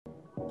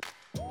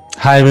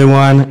Hi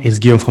everyone, it's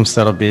Guillaume from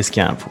Startup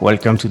Basecamp.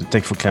 Welcome to the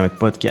Tech for Climate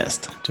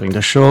podcast. During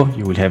the show,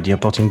 you will have the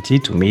opportunity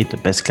to meet the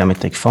best climate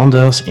tech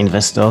founders,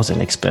 investors,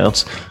 and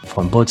experts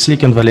from both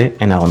Silicon Valley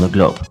and around the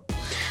globe.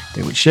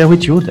 They will share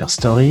with you their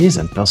stories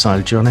and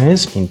personal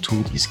journeys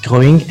into this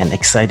growing and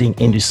exciting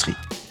industry,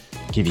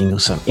 giving you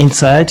some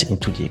insight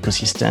into the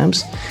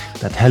ecosystems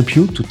that help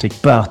you to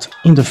take part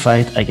in the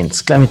fight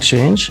against climate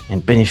change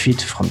and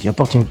benefit from the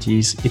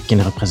opportunities it can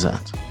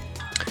represent.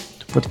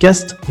 The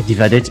podcast is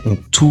divided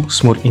in two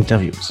small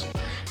interviews.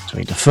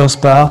 During the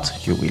first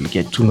part, you will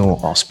get to know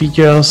our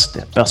speakers,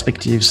 their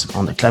perspectives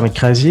on the climate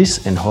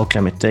crisis and how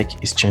climate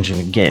tech is changing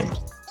the game.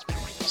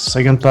 The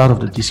second part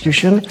of the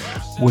discussion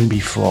will be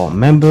for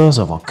members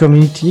of our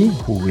community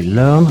who will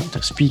learn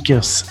the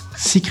speakers'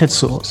 secret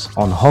sauce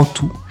on how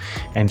to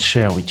and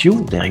share with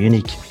you their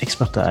unique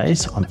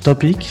expertise on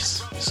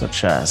topics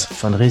such as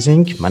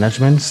fundraising,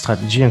 management,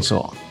 strategy, and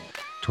so on,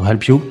 to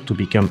help you to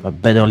become a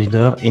better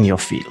leader in your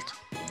field.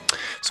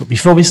 So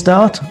before we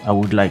start, I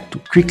would like to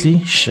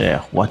quickly share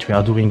what we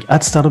are doing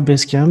at Startup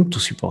Basecamp to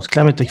support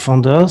climate tech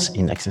founders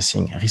in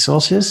accessing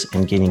resources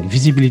and gaining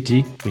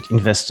visibility with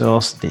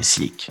investors they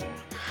seek.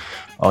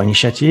 Our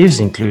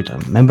initiatives include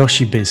a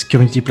membership-based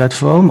community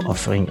platform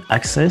offering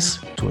access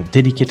to a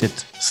dedicated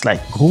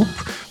Slack group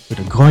with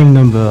a growing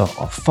number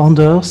of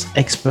founders,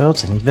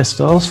 experts, and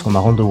investors from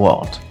around the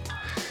world,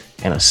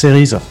 and a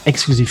series of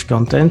exclusive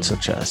content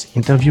such as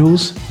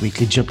interviews,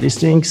 weekly job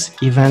listings,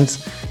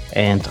 events,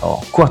 and our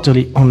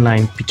quarterly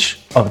online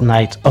pitch of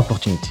night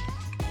opportunity.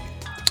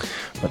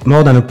 But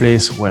more than a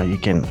place where you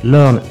can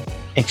learn,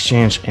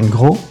 exchange, and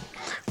grow,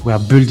 we are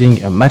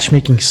building a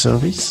matchmaking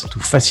service to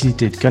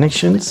facilitate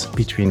connections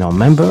between our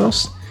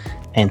members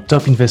and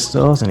top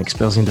investors and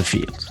experts in the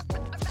field.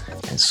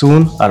 And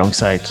soon,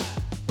 alongside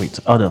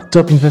with other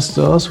top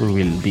investors, we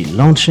will be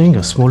launching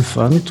a small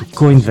fund to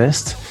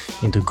co-invest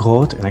in the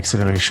growth and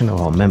acceleration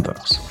of our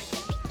members.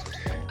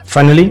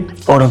 Finally,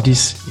 all of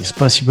this is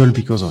possible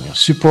because of your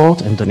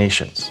support and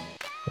donations.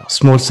 We are a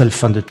small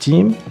self-funded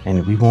team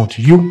and we want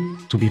you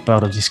to be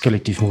part of this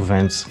collective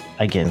movement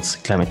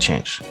against climate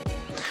change.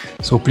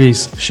 So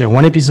please share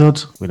one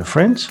episode with a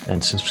friend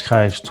and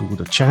subscribe to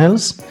the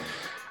channels.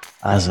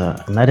 As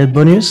an added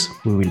bonus,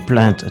 we will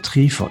plant a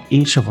tree for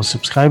each of our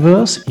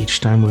subscribers each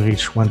time we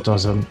reach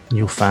 1,000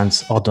 new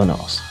fans or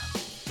donors.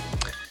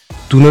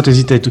 Do not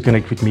hesitate to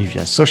connect with me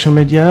via social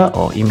media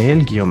or email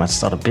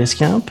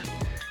guillaume@startupbasecamp.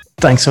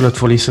 Thanks a lot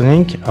for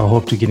listening. I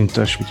hope to get in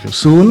touch with you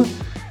soon.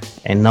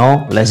 And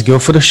now, let's go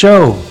for the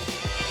show.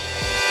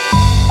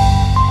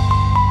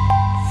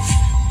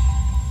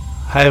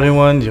 Hi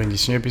everyone, during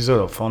this new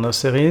episode of Founder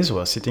Series, we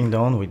are sitting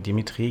down with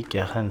Dimitri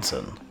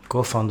Gerhansen,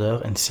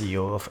 co-founder and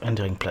CEO of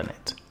Enduring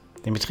Planet.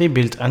 Dimitri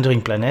built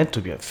Enduring Planet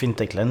to be a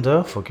fintech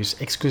lender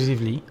focused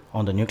exclusively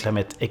on the new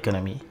climate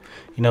economy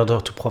in order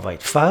to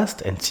provide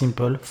fast and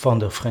simple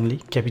founder-friendly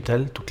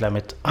capital to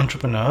climate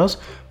entrepreneurs,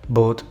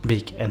 both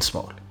big and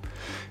small.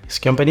 His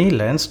company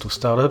lends to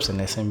startups and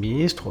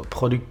SMBs through a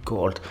product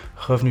called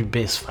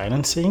Revenue-Based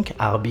Financing,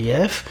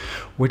 RBF,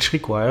 which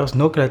requires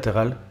no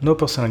collateral, no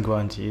personal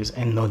guarantees,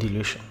 and no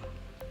dilution.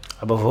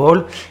 Above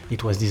all,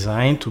 it was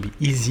designed to be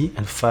easy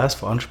and fast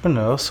for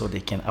entrepreneurs so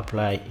they can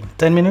apply in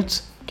 10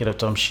 minutes, get a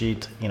term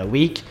sheet in a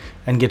week,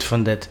 and get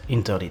funded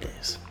in 30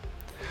 days.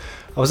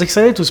 I was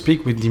excited to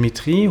speak with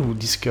Dimitri, who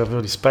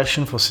discovered his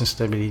passion for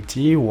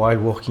sustainability while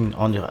working in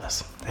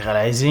Honduras,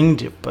 realizing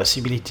the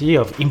possibility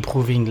of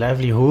improving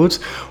livelihoods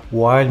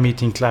while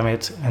meeting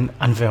climate and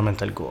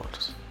environmental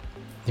goals.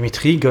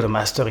 Dimitri got a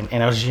master in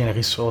energy and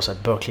resource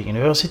at Berkeley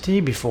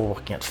University before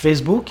working at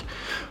Facebook,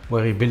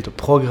 where he built a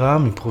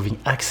program improving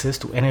access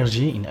to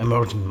energy in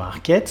emerging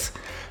markets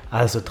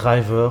as a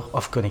driver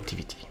of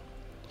connectivity.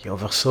 He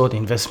oversaw the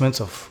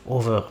investments of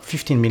over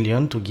 15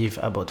 million to give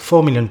about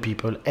 4 million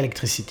people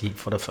electricity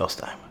for the first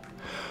time.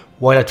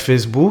 While at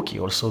Facebook, he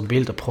also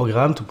built a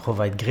program to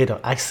provide greater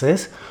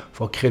access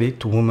for credit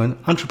to women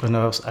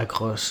entrepreneurs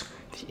across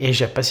the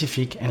Asia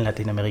Pacific and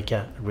Latin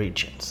America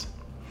regions.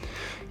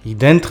 He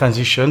then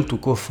transitioned to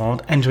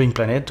co-found Enduring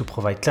Planet to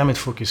provide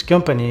climate-focused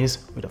companies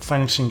with a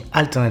financing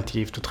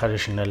alternative to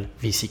traditional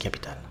VC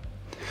capital.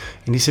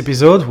 In this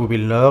episode, we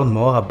will learn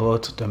more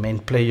about the main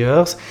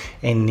players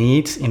and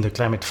needs in the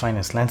climate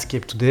finance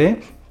landscape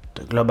today,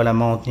 the global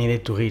amount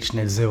needed to reach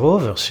net zero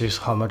versus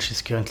how much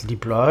is currently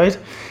deployed,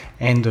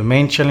 and the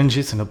main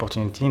challenges and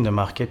opportunities in the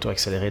market to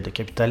accelerate the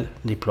capital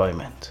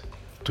deployment.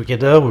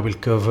 Together, we will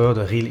cover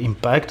the real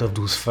impact of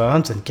those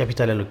funds and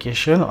capital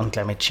allocation on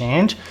climate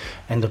change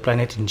and the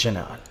planet in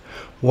general,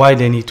 why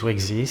they need to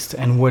exist,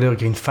 and whether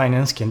green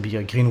finance can be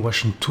a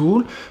greenwashing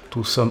tool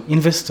to some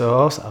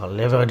investors are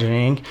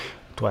leveraging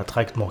to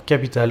attract more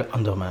capital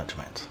under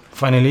management.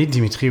 Finally,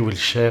 Dimitri will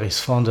share his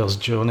founder's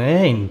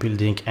journey in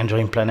building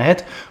Enduring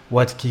Planet,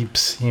 what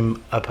keeps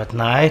him up at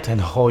night,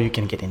 and how you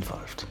can get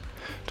involved.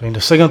 During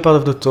the second part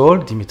of the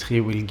talk,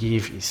 Dimitri will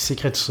give his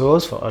secret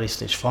sauce for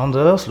early-stage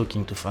founders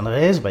looking to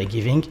fundraise by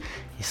giving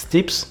his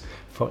tips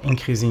for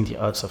increasing the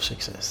odds of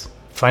success.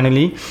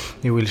 Finally,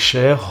 he will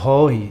share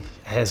how he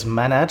has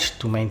managed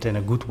to maintain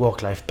a good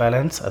work-life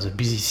balance as a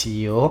busy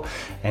CEO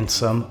and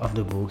some of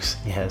the books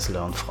he has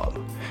learned from.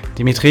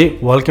 Dimitri,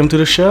 welcome to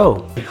the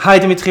show. Hi,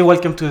 Dimitri.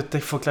 Welcome to the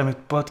Tech for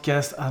Climate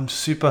podcast. I'm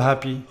super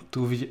happy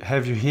to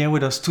have you here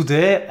with us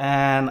today,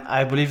 and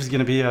I believe it's going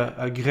to be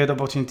a great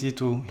opportunity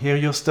to hear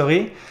your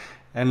story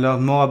and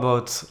learn more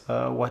about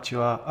what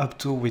you are up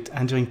to with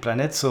Enduring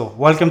Planet. So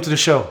welcome to the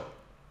show.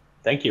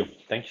 Thank you.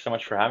 Thank you so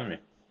much for having me.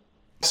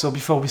 So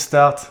before we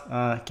start,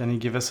 can you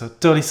give us a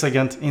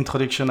 30-second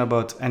introduction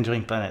about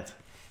Enduring Planet?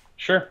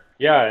 Sure.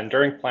 Yeah,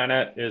 Enduring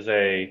Planet is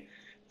a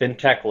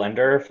fintech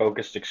lender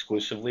focused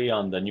exclusively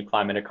on the new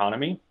climate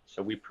economy.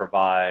 So we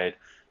provide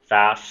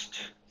fast,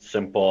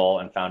 simple,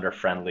 and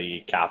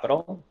founder-friendly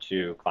capital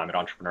to climate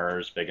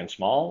entrepreneurs, big and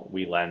small.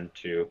 We lend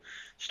to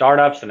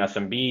startups and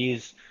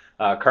SMBs,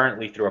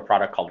 currently through a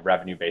product called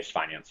revenue-based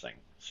financing.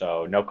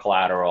 So no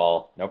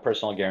collateral, no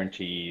personal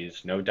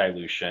guarantees, no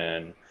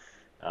dilution.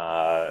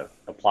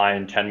 Apply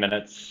in 10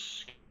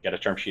 minutes, get a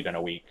term sheet in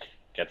a week,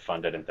 get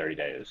funded in 30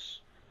 days.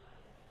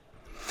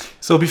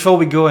 So before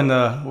we go and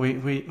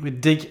we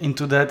dig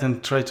into that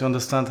and try to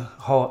understand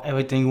how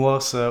everything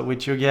works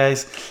with you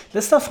guys,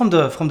 let's start from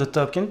the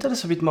top. Can you tell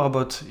us a bit more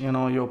about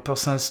your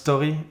personal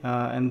story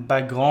and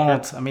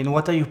background? Sure. I mean,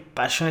 what are you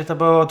passionate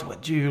about?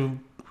 What do you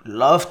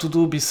love to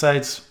do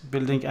besides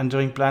building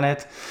Enduring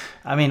Planet?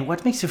 I mean,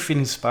 what makes you feel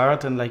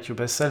inspired and like your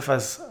best self?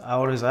 As I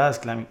always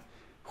ask, I mean,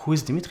 who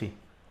is Dimitri?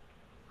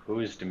 Who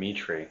is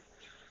Dimitri?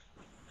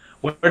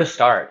 Where to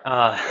start?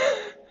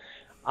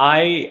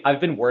 I've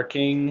been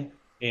working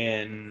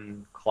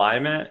in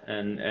climate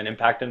and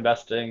impact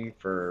investing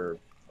for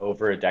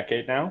over a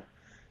decade now.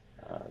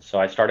 So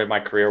I started my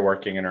career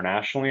working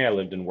internationally. I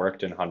lived and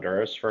worked in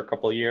Honduras for a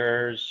couple of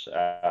years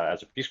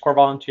as a Peace Corps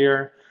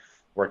volunteer,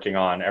 working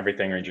on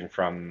everything ranging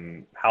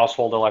from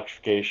household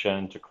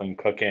electrification to clean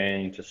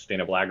cooking to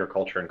sustainable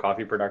agriculture and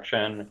coffee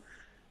production.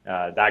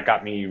 That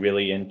got me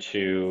really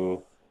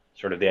into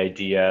sort of the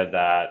idea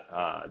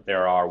that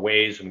there are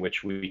ways in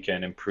which we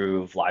can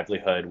improve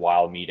livelihood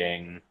while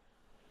meeting,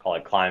 call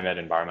it climate,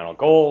 environmental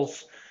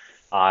goals.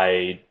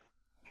 I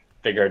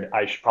figured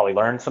I should probably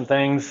learn some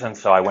things, and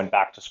so I went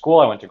back to school.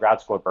 I went to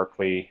grad school at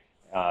Berkeley,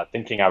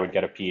 thinking I would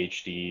get a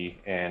PhD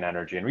in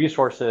energy and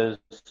resources.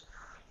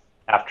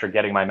 After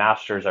getting my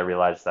master's, I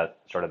realized that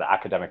sort of the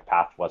academic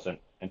path wasn't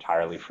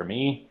entirely for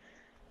me.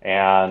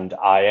 And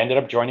I ended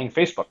up joining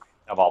Facebook,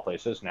 of all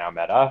places, now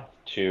Meta,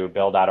 to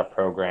build out a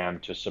program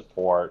to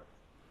support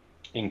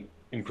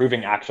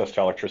improving access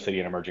to electricity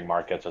in emerging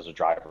markets as a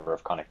driver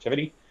of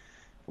connectivity.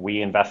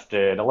 We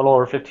invested a little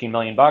over 15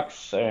 million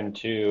bucks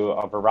into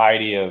a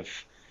variety of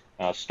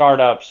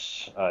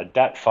startups,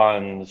 debt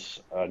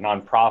funds,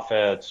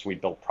 nonprofits. We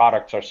built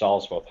products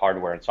ourselves, both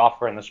hardware and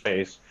software in the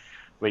space.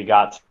 We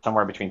got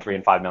somewhere between 3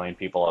 and 5 million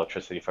people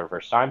electricity for the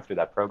first time through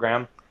that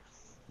program.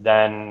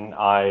 Then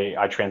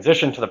I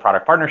transitioned to the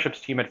product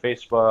partnerships team at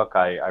Facebook.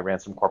 I ran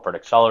some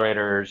corporate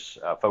accelerators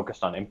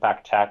focused on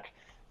impact tech,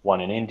 one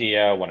in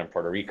India, one in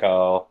Puerto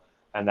Rico.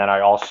 And then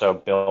I also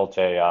built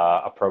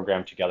a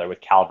program together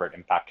with Calvert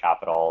Impact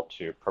Capital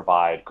to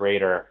provide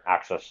greater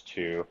access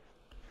to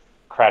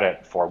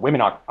credit for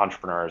women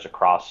entrepreneurs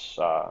across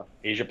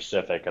Asia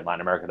Pacific and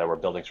Latin America that were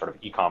building sort of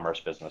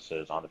e-commerce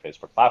businesses on the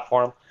Facebook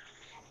platform.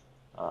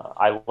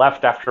 I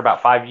left after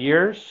about 5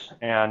 years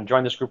and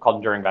joined this group called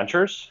Enduring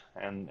Ventures.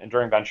 And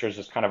Enduring Ventures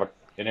is kind of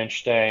an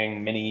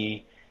interesting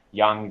mini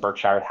young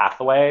Berkshire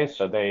Hathaway.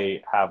 So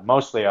they have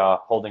mostly a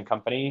holding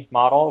company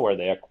model where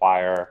they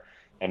acquire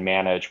and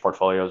manage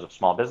portfolios of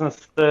small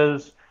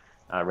businesses,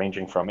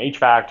 ranging from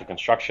HVAC to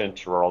construction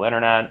to rural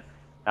internet.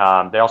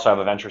 They also have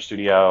a venture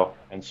studio.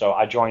 And so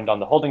I joined on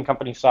the holding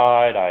company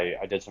side.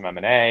 I did some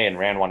M&A and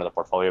ran one of the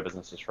portfolio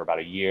businesses for about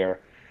a year.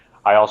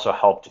 I also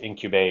helped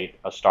incubate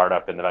a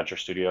startup in the venture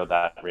studio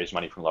that raised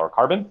money from Lower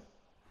Carbon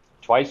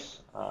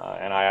twice,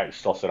 and I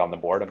still sit on the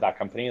board of that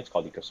company. It's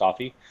called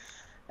EcoSofi.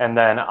 And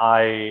then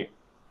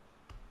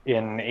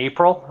in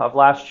April of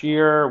last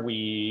year,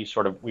 we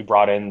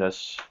brought in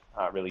this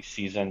really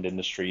seasoned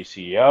industry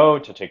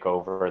CEO to take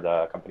over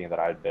the company that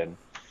I'd been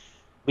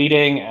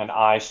leading, and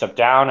I stepped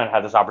down and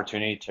had this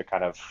opportunity to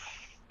kind of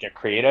get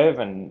creative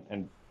and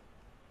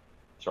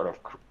sort of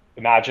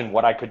imagine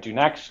what I could do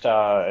next.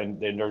 And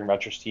the Enduring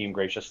Ventures team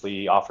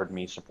graciously offered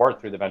me support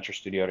through the venture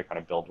studio to kind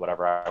of build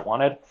whatever I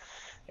wanted.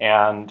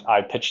 And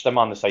I pitched them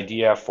on this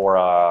idea for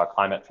a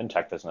climate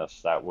fintech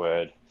business that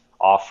would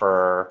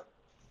offer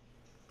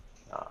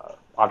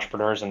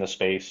entrepreneurs in the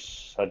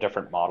space a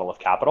different model of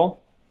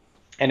capital.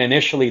 And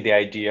initially, the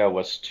idea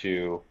was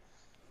to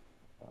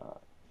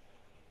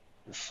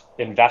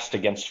invest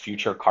against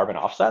future carbon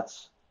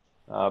offsets.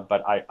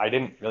 But I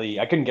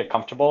couldn't get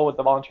comfortable with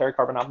the voluntary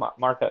carbon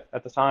market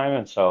at the time.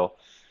 And so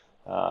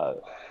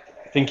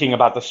thinking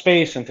about the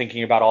space and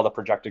thinking about all the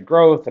projected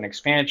growth and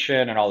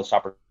expansion and all this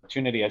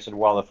opportunity, I said,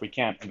 well, if we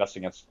can't invest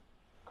against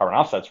carbon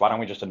offsets, why don't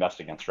we just invest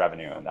against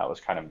revenue? And that was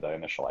kind of the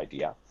initial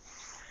idea.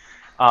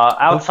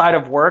 Outside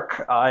of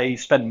work, I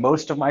spend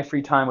most of my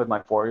free time with my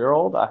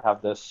 4-year-old. I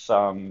have this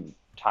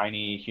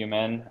tiny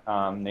human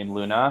named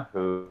Luna,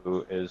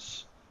 who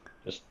is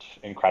just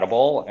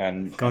incredible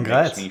and makes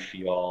Congrats. me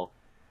feel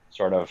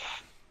sort of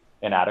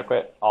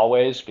inadequate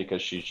always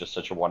because she's just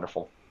such a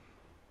wonderful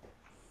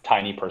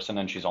tiny person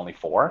and she's only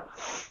 4.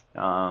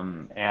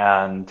 And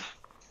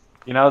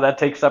that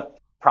takes up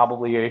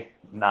probably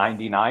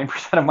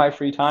 99% of my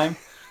free time.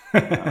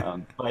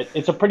 But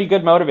it's a pretty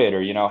good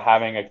motivator,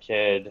 having a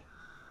kid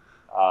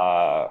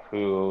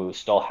who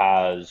still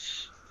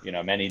has,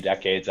 many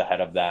decades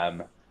ahead of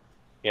them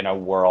in a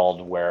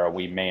world where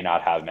we may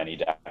not have many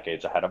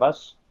decades ahead of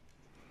us.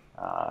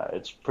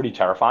 It's pretty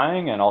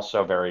terrifying and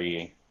also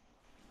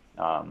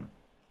um,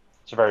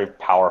 it's a very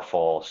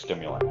powerful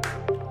stimulant.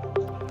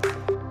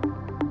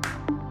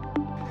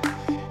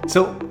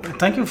 So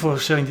thank you for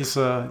sharing this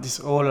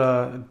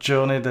whole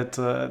journey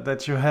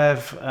that you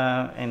have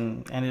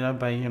and ended up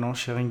by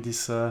sharing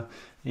this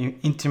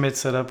intimate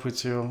setup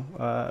with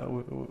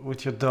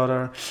with your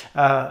daughter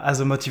as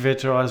a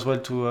motivator as well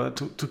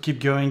to keep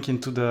going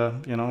into the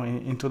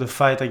into the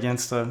fight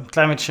against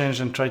climate change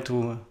and try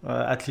to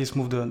at least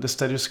move the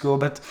status quo.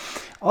 But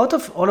out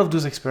of all of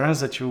those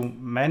experiences that you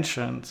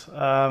mentioned.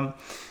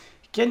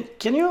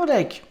 Can you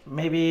like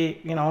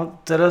maybe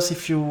tell us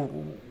if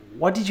you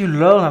what did you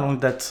learn along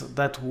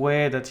that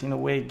way that in a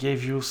way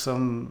gave you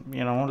some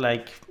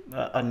like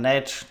an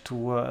edge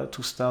to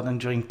start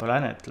enjoying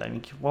planet,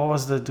 like what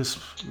was the this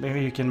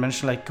maybe you can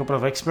mention like a couple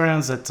of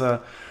experience that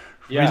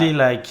Yeah. really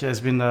like has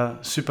been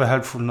super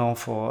helpful now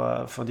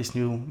for this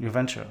new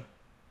venture.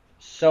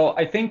 So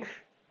I think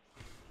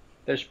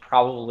there's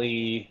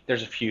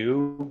a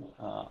few.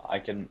 I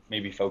can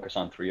maybe focus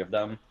on 3 of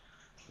them.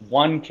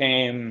 One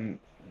came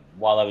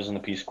while I was in the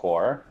Peace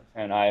Corps,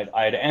 and I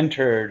had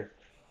entered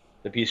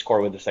the Peace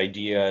Corps with this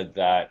idea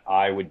that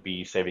I would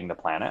be saving the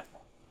planet.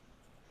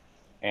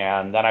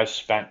 And then I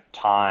spent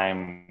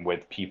time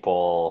with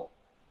people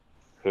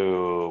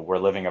who were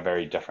living a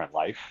very different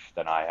life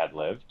than I had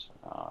lived.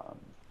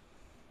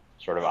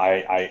 Sort of,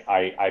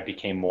 I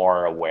became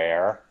more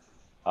aware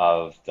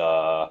of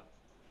the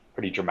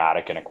pretty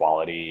dramatic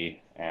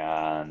inequality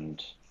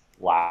and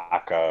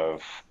lack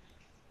of,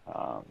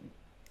 um,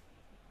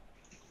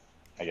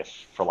 I guess,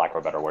 for lack of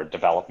a better word,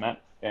 development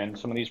in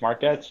some of these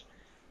markets.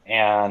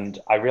 And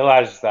I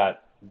realized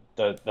that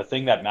the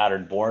thing that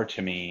mattered more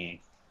to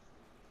me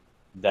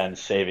than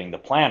saving the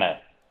planet,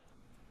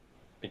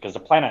 because the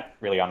planet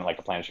really on like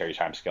a planetary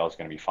time scale is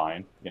going to be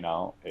fine,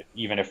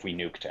 even if we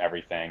nuked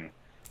everything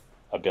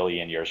a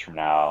billion years from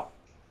now,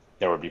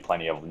 there would be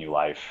plenty of new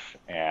life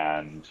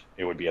and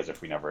it would be as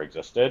if we never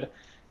existed.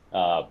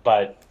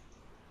 But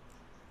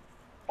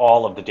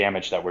all of the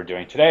damage that we're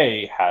doing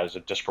today has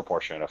a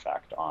disproportionate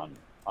effect on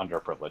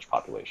underprivileged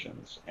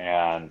populations.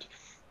 And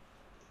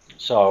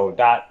so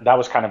that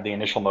was kind of the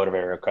initial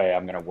motivator. Okay,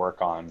 I'm going to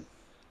work on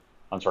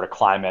sort of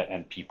climate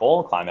and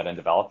people, climate and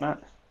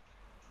development.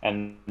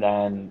 And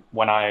then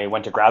when I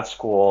went to grad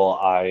school,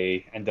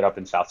 I ended up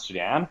in South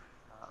Sudan.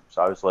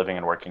 So I was living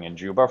and working in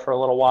Juba for a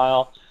little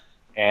while,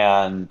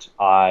 and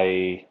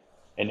I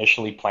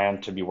initially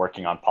planned to be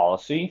working on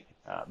policy,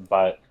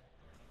 but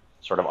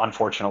sort of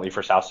unfortunately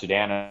for South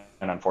Sudan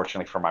and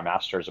unfortunately for my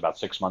master's, about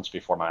 6 months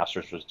before my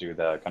master's was due,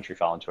 the country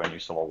fell into a new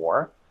civil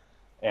war.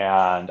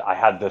 And I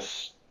had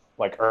this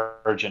like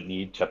urgent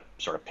need to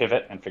sort of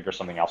pivot and figure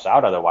something else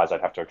out. Otherwise,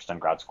 I'd have to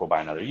extend grad school by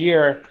another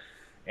year.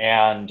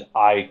 And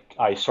I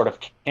sort of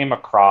came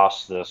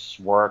across this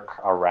work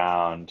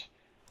around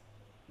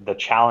the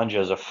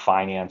challenges of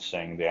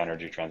financing the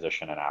energy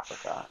transition in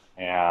Africa.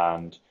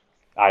 And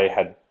I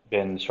had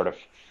been sort of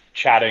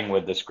chatting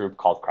with this group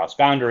called Cross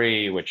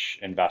Boundary, which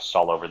invests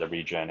all over the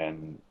region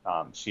in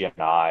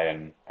CNI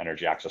and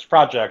energy access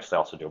projects. They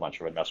also do a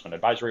bunch of investment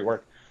advisory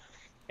work.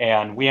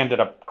 And we ended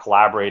up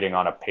collaborating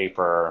on a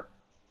paper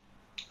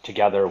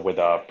together with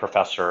a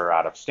professor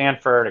out of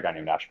Stanford, a guy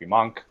named Ashby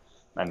Monk,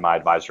 and my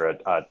advisor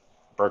at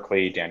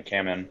Berkeley, Dan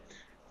Kamen,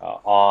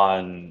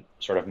 on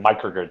sort of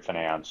microgrid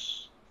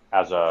finance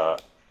as a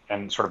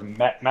and sort of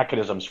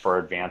mechanisms for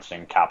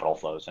advancing capital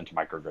flows into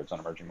microgrids and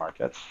emerging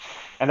markets.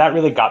 And that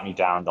really got me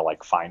down the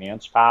like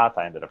finance path.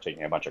 I ended up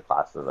taking a bunch of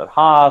classes at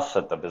Haas,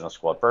 at the business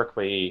school at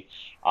Berkeley.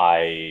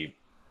 I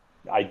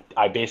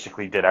I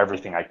basically did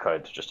everything I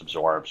could to just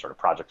absorb sort of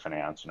project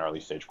finance and early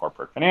stage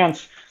corporate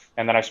finance.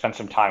 And then I spent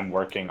some time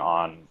working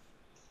on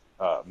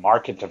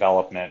market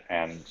development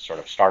and sort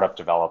of startup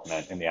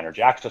development in the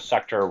energy access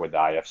sector with the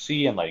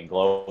IFC and Lighting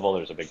Global.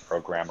 There's a big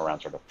program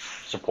around sort of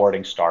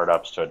supporting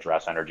startups to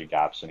address energy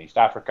gaps in East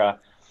Africa.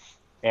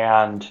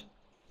 And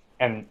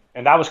and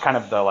that was kind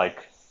of the like,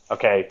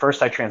 okay,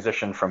 first I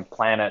transitioned from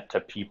planet to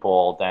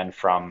people, then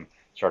from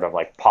sort of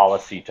like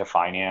policy to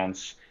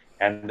finance.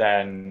 And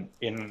then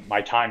in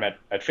my time at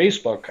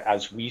Facebook,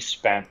 as we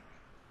spent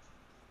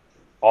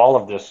all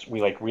of this,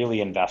 we like really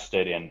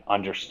invested in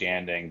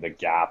understanding the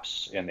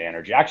gaps in the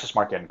energy access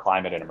market and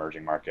climate and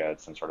emerging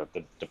markets and sort of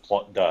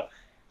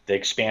the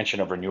expansion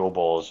of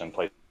renewables in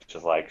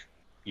places like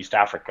East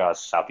Africa,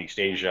 Southeast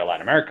Asia,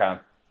 Latin America.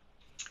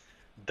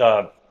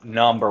 The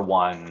number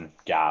one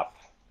gap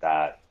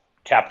that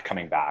kept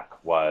coming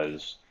back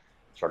was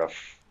sort of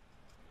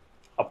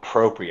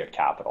appropriate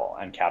capital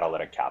and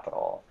catalytic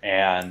capital.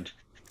 And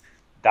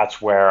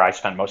that's where I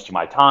spent most of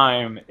my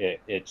time.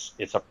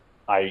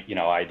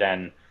 I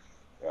then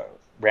uh,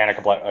 ran a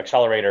couple of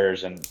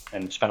accelerators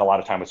and spent a lot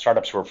of time with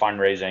startups who were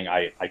fundraising.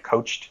 I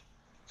coached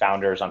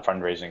founders on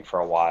fundraising for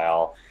a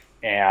while,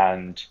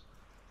 and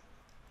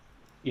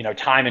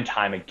time and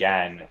time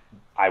again,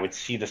 I would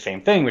see the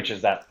same thing, which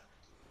is that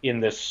in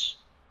this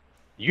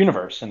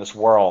universe, in this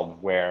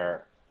world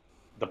where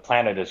the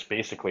planet is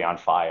basically on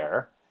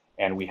fire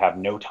and we have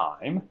no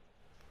time,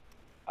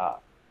 uh,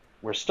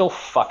 we're still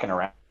fucking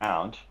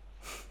around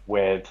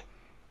with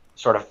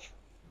sort of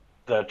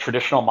the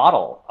traditional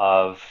model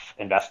of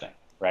investing,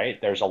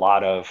 right? There's a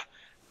lot of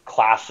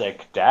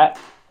classic debt,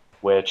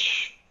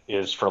 which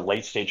is for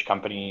late stage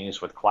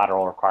companies with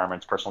collateral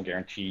requirements, personal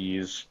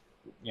guarantees,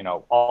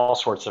 all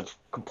sorts of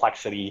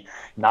complexity,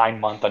 9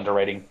 month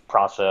underwriting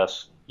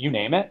process, you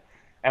name it.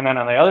 And then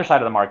on the other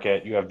side of the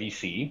market, you have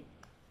VC,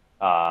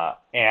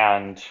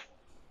 and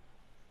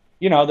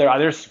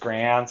there's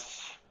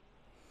grants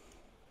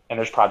and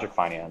there's project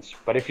finance.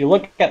 But if you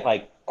look at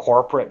like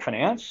corporate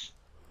finance,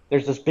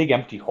 there's this big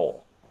empty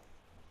hole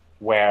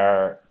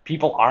where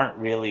people aren't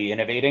really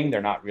innovating,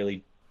 they're not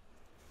really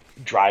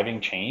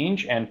driving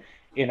change. And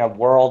in a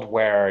world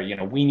where,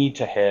 we need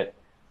to hit,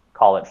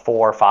 call it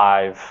 4 or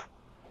 5,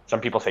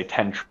 some people say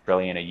 10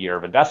 trillion a year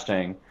of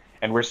investing,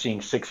 and we're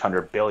seeing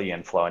 600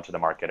 billion flow into the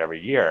market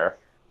every year.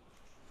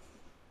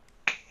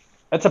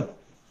 That's a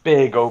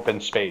big open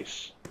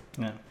space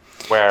Yeah.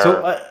 So,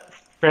 where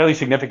fairly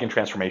significant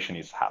transformation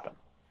needs to happen.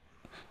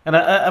 and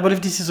I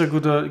believe this is a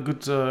good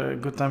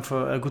time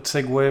for a good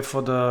segue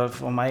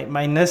for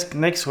my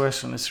next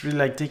question. It's really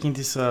like taking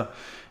this,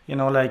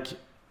 like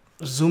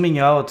zooming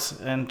out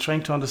and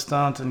trying to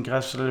understand and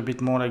grasp a little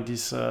bit more like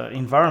this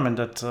environment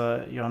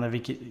that you're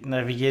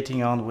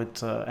navigating on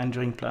with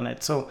Enduring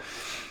Planet. So,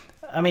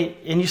 I mean,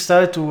 and you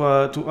started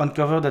to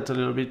uncover that a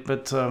little bit,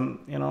 but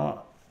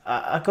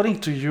according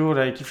to you,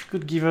 like if you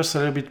could give us a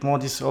little bit more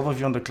this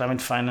overview on the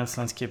climate finance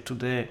landscape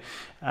today.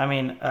 I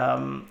mean,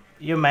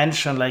 you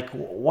mentioned like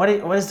what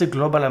is the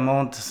global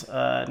amount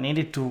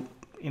needed to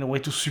in a way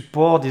to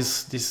support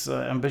this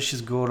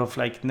ambitious goal of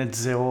like net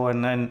zero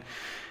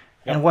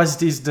and what's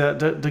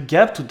the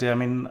gap today? I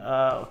mean,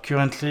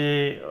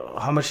 currently,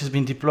 how much has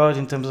been deployed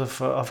in terms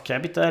of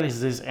capital?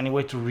 Is there any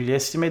way to really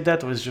estimate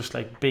that, or is it just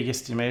like big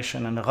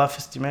estimation and a rough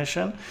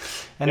estimation?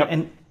 And Yep.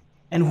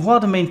 and who are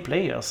the main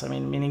players? I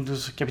mean, meaning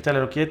those capital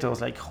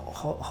allocators. Like,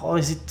 how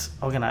is it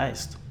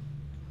organized?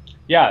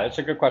 Yeah, it's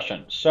a good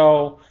question.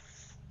 So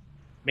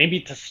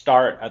maybe to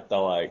start at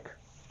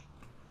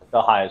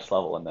the highest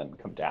level and then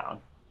come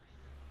down.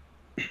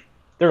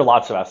 There are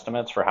lots of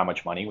estimates for how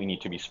much money we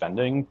need to be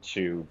spending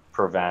to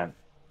prevent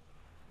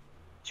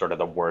sort of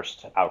the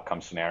worst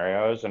outcome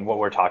scenarios. And what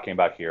we're talking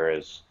about here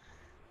is,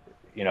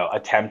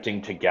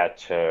 attempting to get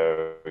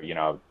to,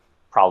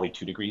 probably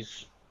 2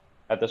 degrees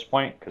at this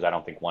point, because I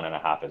don't think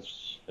 1.5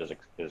 is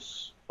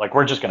like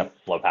we're just going to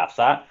blow past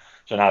that.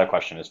 So now the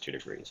question is 2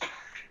 degrees,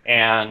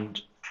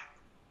 and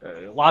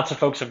lots of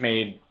folks have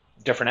made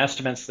different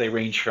estimates. They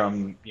range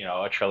from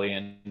a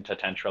trillion to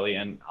 10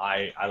 trillion.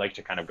 I like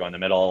to kind of go in the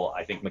middle.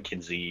 I think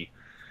McKinsey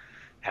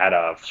had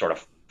a sort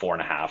of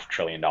 $4.5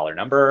 trillion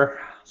number,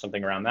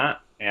 something around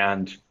that,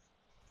 and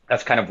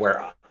that's kind of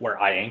where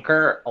I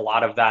anchor. A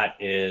lot of that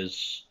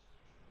is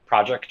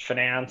project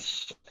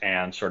finance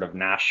and sort of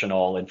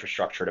national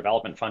infrastructure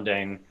development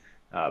funding,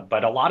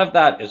 but a lot of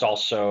that is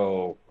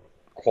also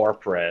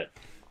corporate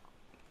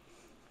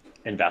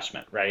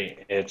investment,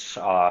 right? It's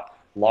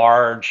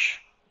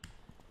large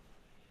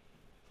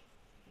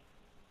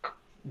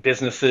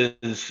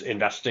businesses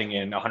investing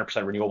in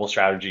 100% renewable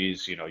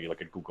strategies. You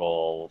look at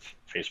Google,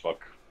 Facebook,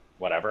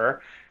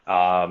 whatever.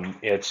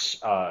 It's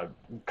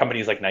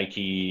companies like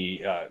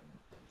Nike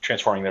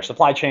transforming their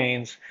supply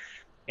chains,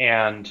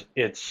 and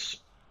it's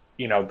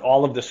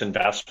all of this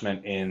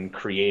investment in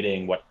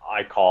creating what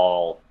I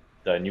call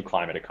the new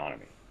climate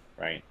economy,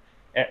 right?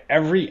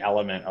 Every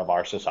element of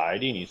our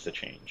society needs to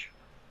change,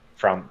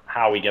 from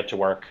how we get to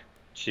work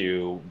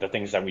to the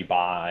things that we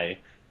buy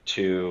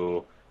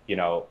to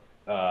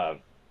uh,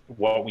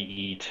 what we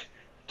eat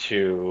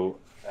to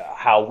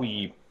how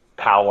we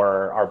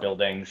power our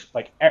buildings.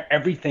 Like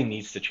everything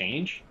needs to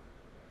change,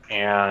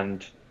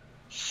 and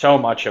so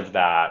much of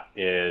that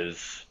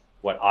is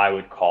what I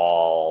would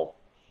call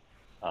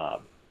uh,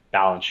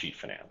 balance sheet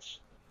finance,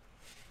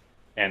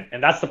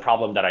 and that's the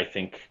problem that I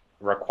think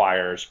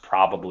requires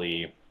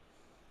probably.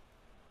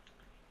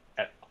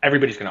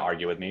 Everybody's going to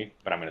argue with me,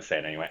 but I'm going to say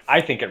it anyway.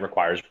 I think it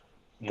requires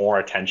more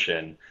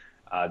attention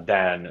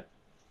than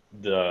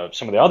the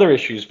some of the other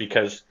issues,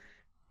 because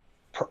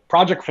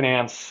project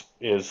finance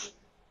is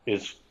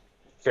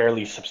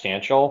fairly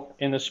substantial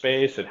in the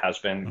space. It has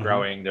been Mm-hmm.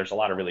 growing. There's a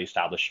lot of really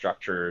established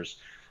structures.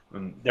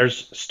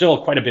 There's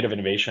still quite a bit of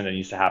innovation that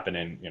needs to happen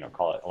in,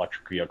 call it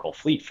electric vehicle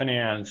fleet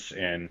finance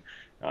and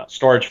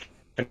storage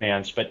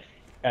finance. But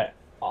uh,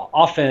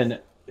 often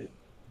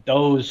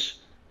those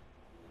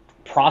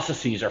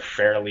processes are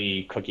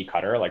fairly cookie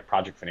cutter. Like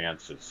project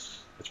finance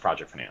is it's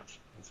project finance.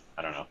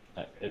 I don't know.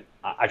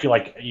 I feel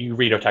like you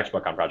read a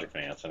textbook on project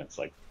finance and it's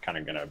like kind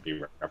of going to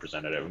be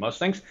representative of most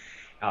things.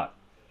 Uh,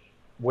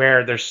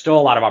 where there's still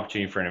a lot of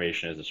opportunity for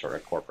innovation is the sort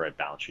of corporate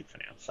balance sheet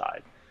finance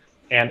side.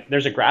 And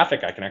there's a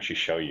graphic I can actually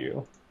show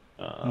you,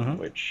 Mm-hmm.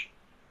 which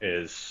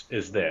is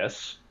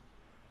this.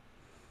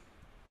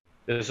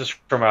 This is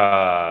from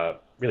a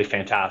really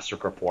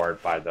fantastic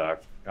report by the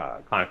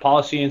Climate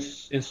Policy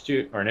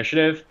Institute or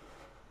Initiative,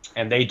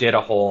 and they did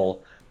a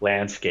whole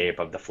landscape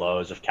of the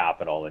flows of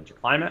capital into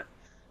climate.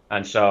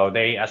 And so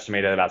they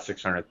estimated about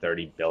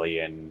 630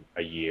 billion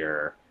a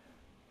year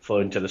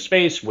flowed into the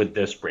space with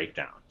this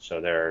breakdown.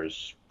 So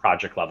there's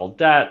project level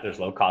debt, there's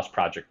low cost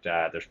project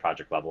debt, there's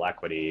project level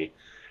equity,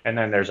 and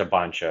then there's a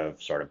bunch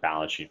of sort of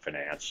balance sheet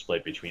finance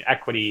split between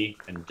equity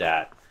and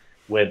debt,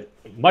 with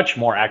much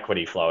more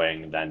equity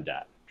flowing than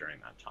debt during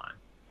that time.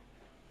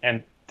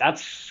 And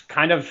that's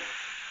kind of,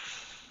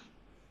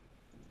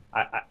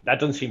 that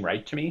doesn't seem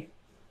right to me.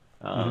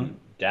 Mm-hmm.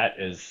 Debt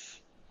is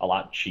a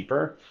lot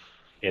cheaper.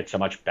 It's a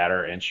much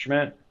better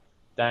instrument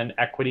than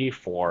equity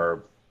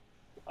for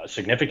a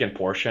significant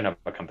portion of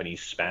a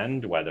company's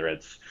spend, whether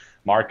it's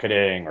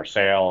marketing or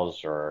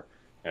sales or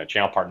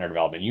channel partner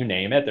development, you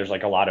name it. There's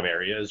like a lot of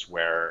areas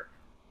where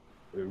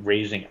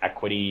raising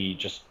equity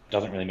just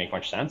doesn't really make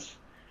much sense.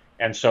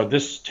 And so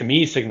this to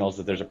me signals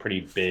that there's a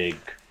pretty big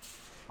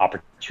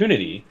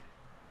opportunity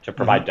to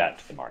provide Mm-hmm. debt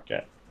to the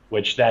market,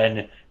 which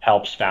then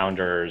helps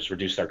founders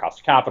reduce their cost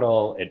of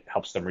capital. It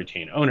helps them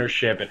retain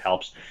ownership. It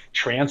helps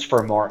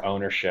transfer more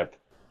ownership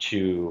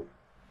to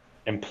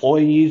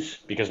employees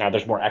because now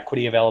there's more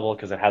equity available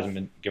because it hasn't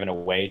been given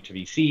away to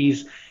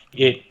VCs.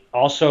 It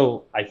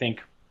also, I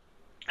think,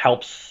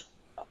 helps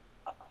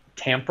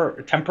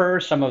temper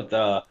some of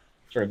the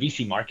sort of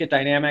VC market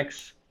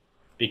dynamics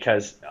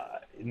because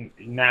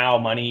now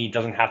money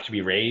doesn't have to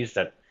be raised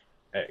at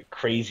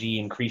crazy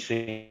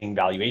increasing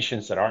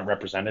valuations that aren't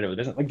representative of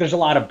the business. Like there's a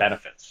lot of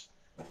benefits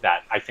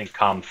that I think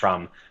come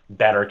from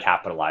better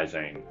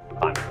capitalizing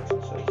climate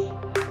businesses.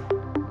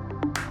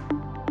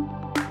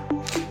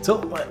 So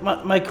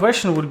my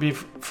question would be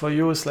for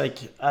you is like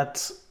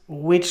at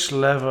which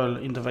level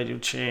in the value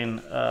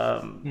chain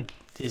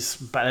this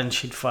balance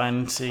sheet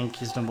financing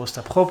is the most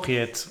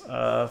appropriate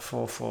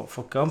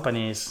for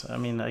companies? I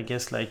mean, I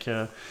guess like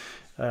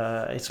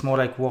it's more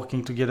like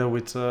working together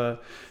with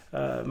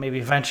maybe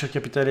venture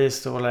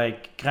capitalists or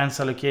like grants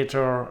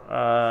allocator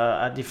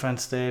at different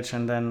stage,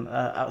 and then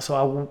so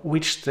at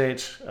which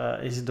stage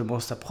is it the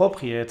most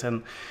appropriate,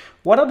 and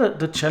what are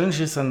the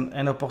challenges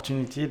and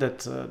opportunity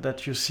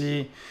that you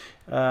see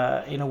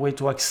in a way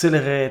to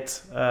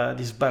accelerate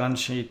this balance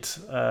sheet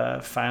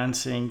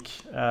financing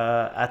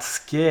at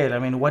scale? I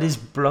mean, what is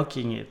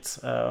blocking it?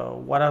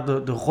 What are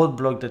the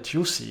roadblocks that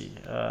you see?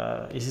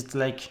 Is it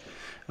like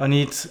a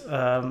need,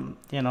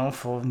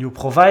 for new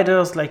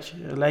providers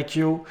like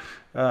you?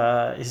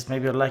 Is it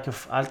maybe a lack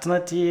of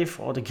alternative,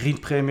 or the green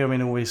premium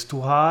in a way is too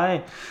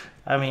high?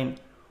 I mean,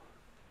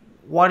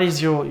 what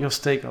is your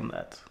take on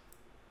that?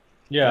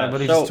 I Yeah,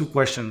 believe it's so two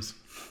questions.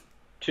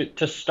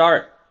 to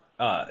start,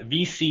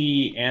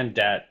 VC and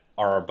debt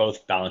are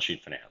both balance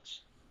sheet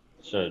finance.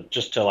 So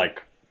just to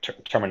like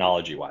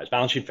terminology wise,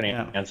 balance sheet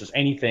Yeah. finance is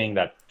anything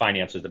that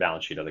finances the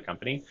balance sheet of the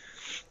company.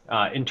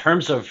 In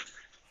terms of,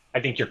 I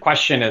think your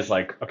question is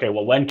like, okay,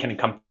 well, when can a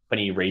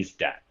company raise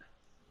debt,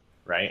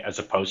 right, as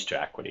opposed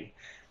to equity?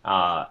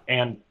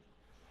 And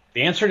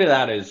the answer to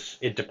that is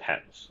it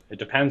depends. It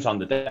depends on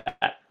the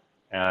debt,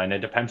 and it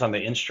depends on the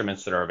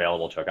instruments that are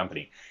available to a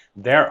company.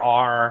 There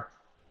are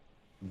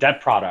debt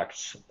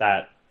products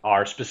that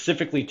are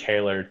specifically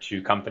tailored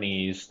to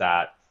companies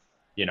that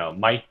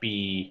might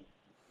be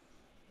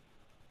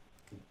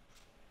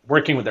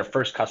working with their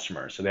first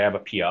customer. So they have a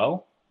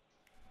PO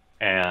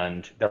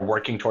and they're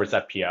working towards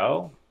that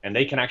PO and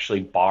they can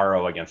actually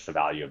borrow against the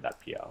value of that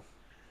PO.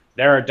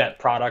 There are debt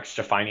products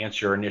to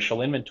finance your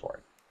initial inventory.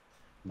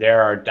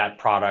 There are debt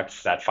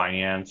products that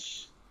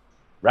finance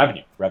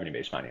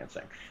revenue-based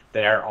financing.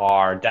 There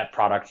are debt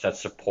products that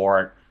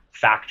support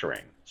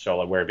factoring,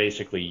 so where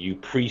basically you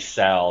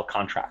pre-sell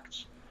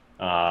contracts.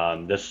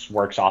 This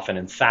works often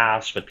in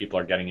SaaS, but people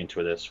are getting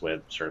into this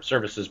with sort of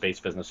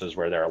services-based businesses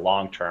where there are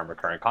long-term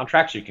recurring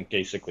contracts. You can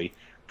basically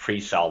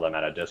pre-sell them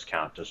at a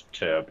discount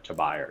to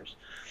buyers.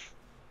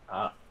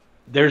 Uh,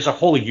 there's a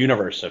whole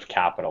universe of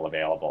capital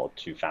available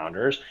to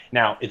founders.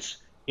 Now, it's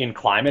in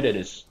climate, it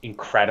is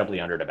incredibly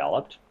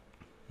underdeveloped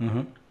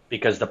Mm-hmm.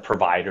 because the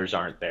providers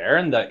aren't there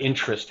and the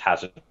interest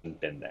hasn't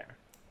been there.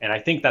 And I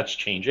think that's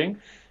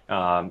changing.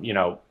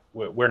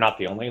 We're not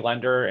the only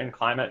lender in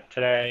climate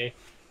today.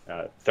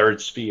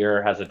 Third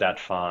Sphere has a debt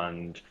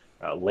fund.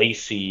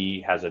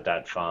 Lacey has a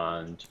debt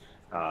fund.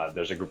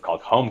 There's a group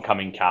called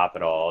Homecoming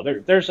Capital.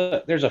 There's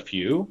a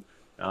few.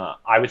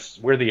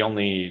 We're the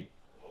only,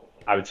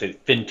 I would say,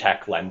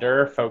 fintech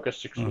lender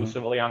focused Mm-hmm.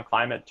 exclusively on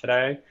climate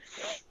today.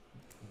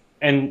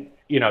 And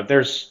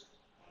there's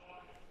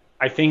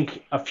I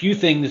think a few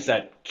things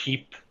that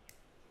keep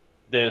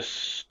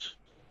this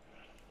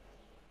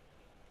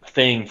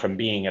thing from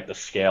being at the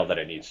scale that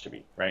it needs to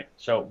be, right?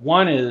 So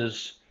one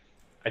is,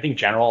 I think,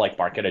 general like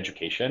market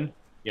education.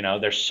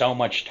 There's so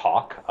much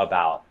talk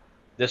about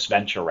this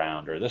venture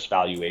round or this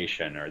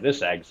valuation or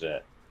this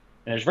exit,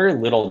 and there's very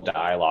little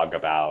dialogue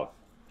about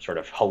sort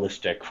of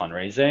holistic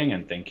fundraising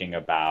and thinking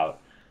about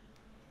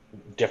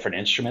different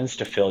instruments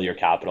to fill your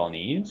capital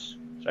needs.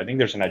 So I think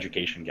there's an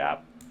education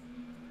gap.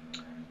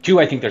 Two,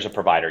 I think there's a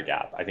provider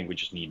gap. I think we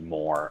just need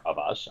more of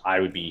us. I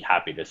would be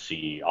happy to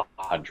see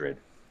 100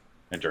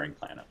 enduring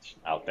planets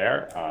out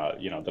there.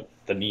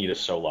 The need is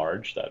so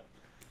large that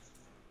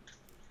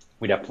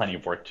we'd have plenty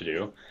of work to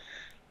do.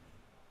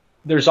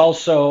 There's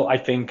also, I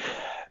think,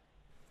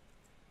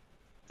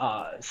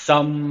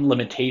 some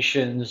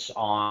limitations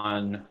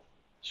on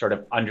sort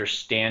of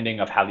understanding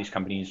of how these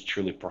companies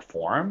truly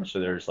perform. So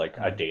there's like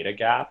a data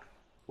gap,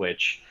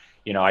 which,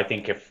 I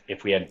think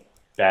if we had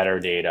better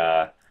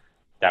data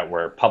that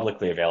were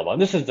publicly available,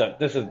 and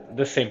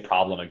this same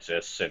problem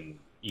exists in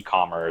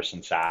e-commerce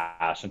and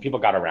SaaS, and people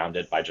got around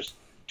it by just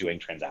doing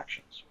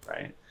transactions,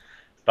 right?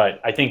 But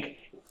I think,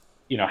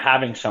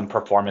 having some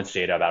performance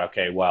data about,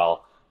 okay,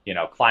 well,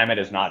 climate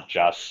is not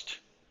just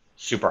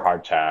super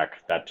hard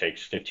tech that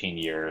takes 15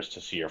 years to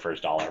see your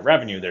first dollar of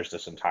revenue. There's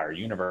this entire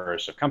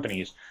universe of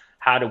companies.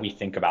 How do we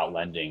think about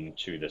lending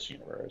to this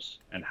universe?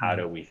 And how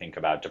do we think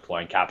about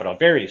deploying capital at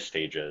various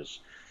stages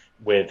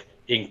with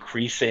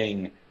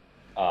increasing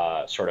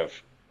sort of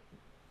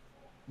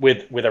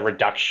with a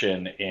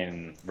reduction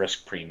in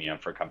risk premium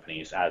for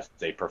companies as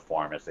they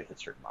perform, as they hit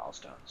certain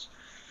milestones?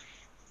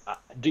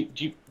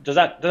 Does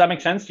that make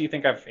sense? Do you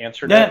think I've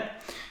answered it?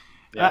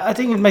 Yeah, I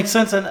think it makes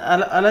sense, and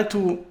I like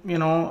to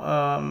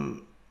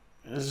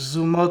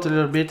zoom out a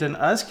little bit and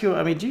ask you.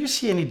 I mean, do you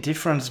see any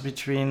difference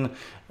between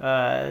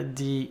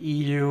the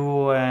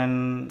EU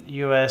and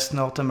US,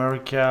 North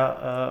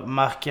America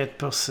market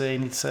per se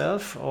in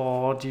itself,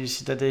 or do you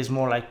see that there is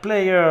more like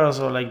players,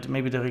 or like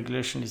maybe the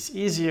regulation is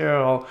easier,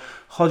 or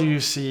how do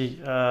you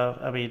see?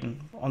 I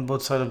mean, on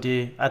both sides of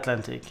the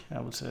Atlantic, I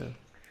would say.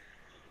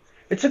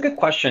 It's a good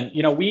question.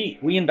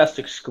 We invest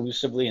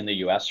exclusively in the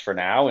US for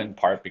now, in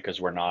part because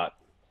we're not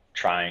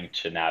trying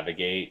to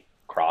navigate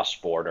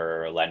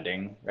cross-border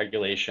lending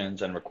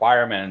regulations and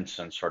requirements,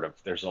 and sort of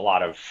there's a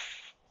lot of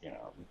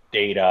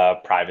data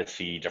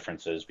privacy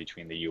differences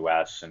between the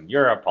US and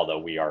Europe, although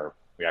we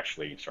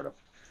actually sort of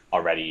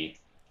already,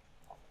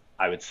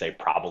 I would say,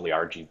 probably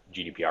are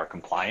GDPR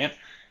compliant.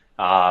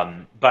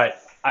 But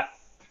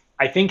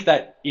I think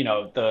that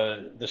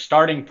the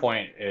starting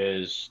point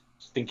is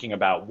thinking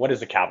about what is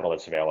the capital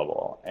that's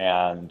available.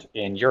 And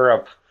in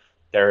Europe,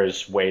 there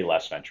is way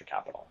less venture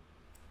capital.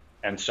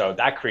 And so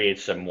that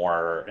creates in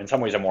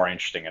some ways, a more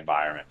interesting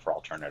environment for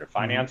alternative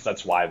finance.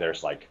 That's why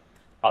there's like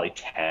probably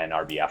 10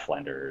 RBF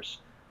lenders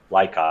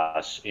like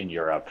us in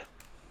Europe,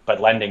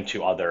 but lending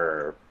to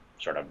other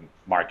sort of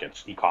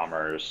markets,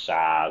 e-commerce,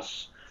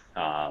 SaaS,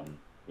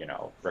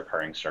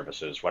 recurring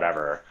services,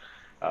 whatever.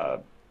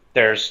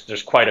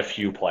 There's quite a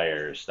few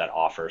players that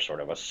offer sort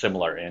of a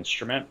similar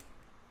instrument,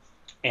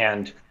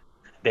 and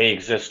they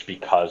exist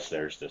because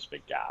there's this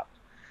big gap.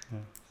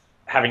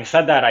 Having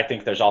said that, I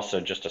think there's also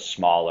just a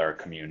smaller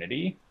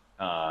community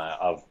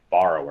of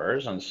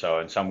borrowers, and so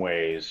in some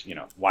ways,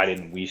 why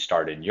didn't we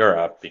start in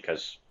Europe?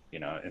 Because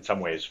in some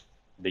ways,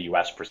 the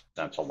U.S.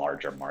 presents a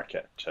larger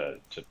market to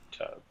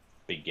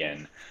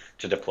begin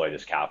to deploy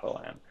this capital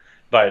in.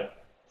 But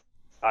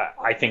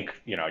I think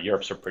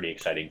Europe's a pretty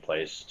exciting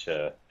place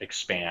to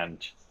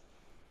expand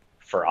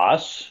for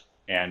us,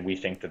 and we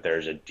think that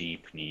there's a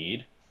deep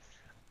need.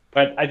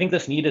 But I think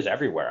this need is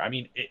everywhere. I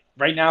mean,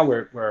 right now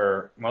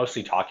we're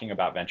mostly talking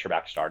about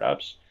venture-backed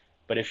startups,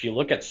 but if you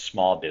look at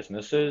small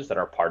businesses that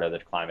are part of the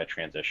climate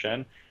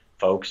transition,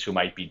 folks who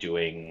might be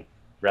doing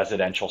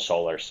residential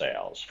solar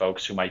sales,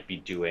 folks who might be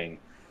doing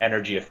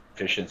energy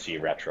efficiency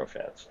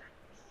retrofits,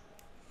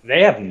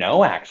 they have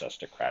no access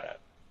to credit.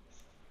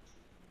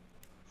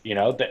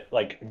 That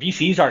like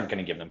VCs aren't going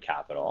to give them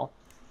capital,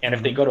 and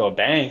if they go to a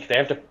bank, they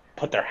have to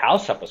put their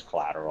house up as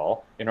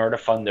collateral in order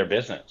to fund their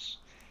business,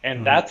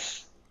 and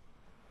that's,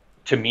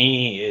 to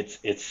me,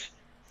 it's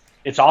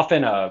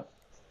often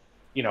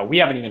we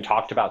haven't even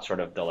talked about sort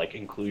of the like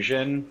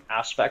inclusion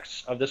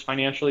aspects of this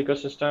financial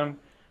ecosystem,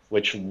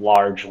 which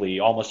largely,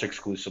 almost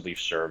exclusively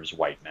serves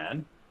white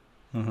men.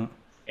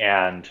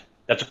 And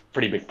that's a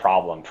pretty big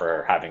problem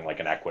for having like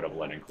an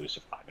equitable and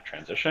inclusive climate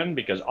transition,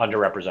 because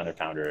underrepresented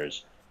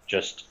founders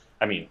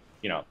 1%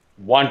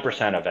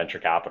 of venture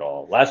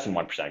capital, less than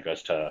 1%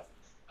 goes to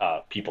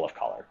people of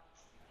color.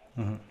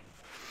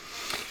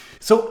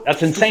 So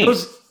that's insane.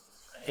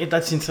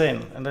 That's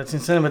insane, and that's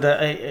insane. But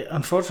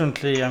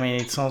unfortunately, I mean,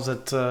 it sounds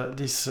that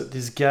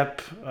this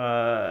gap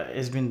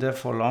has been there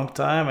for a long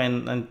time,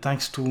 and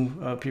thanks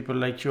to people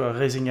like you are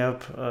raising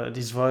up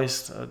this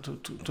voice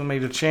to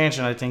make the change.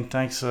 And I think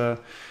thanks to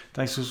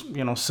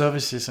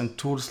services and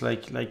tools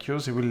like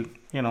yours, it will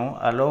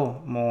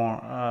allow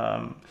more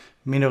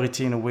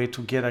minority in a way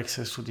to get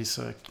access to this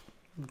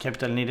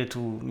capital needed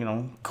to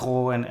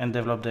grow and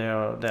develop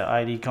their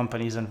ID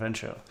companies and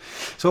venture.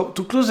 So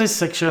to close this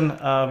section,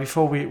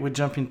 before we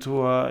jump into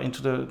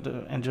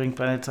the Enduring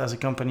Planet as a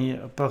company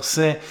per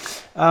se,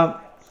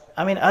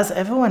 I mean, as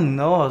everyone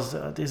knows,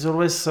 there's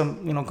always some,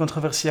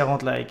 controversy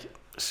around like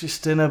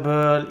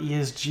sustainable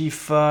ESG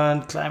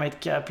fund, climate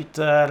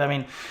capital. I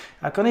mean,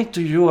 according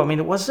to you, I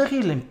mean, what's the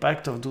real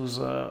impact of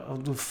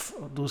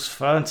those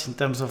funds in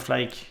terms of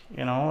like,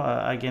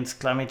 against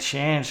climate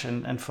change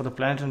and for the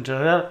planet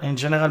in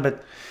general?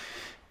 But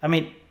I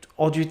mean,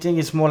 or do you think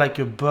it's more like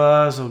a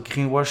buzz or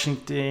greenwashing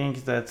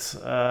thing that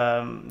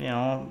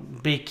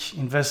big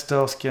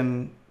investors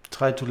can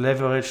try to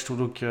leverage to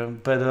look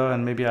better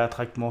and maybe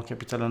attract more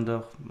capital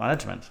under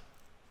management?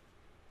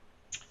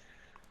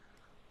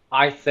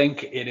 I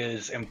think it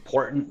is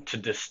important to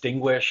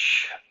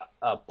distinguish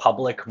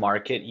public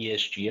market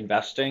ESG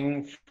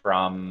investing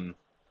from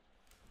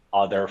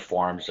other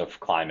forms of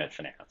climate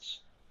finance,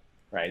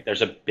 right?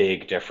 There's a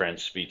big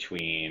difference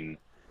between,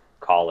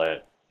 call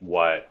it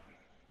what,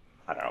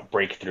 I don't know,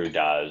 Breakthrough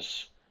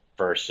does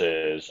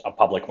versus a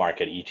public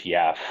market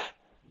ETF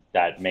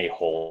that may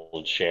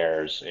hold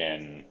shares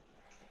in,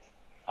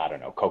 I don't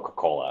know,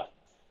 Coca-Cola,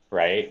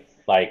 right?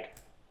 Like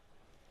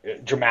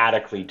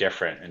dramatically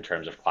different in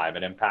terms of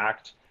climate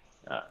impact.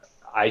 Uh,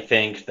 I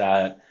think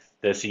that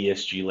this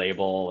ESG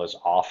label is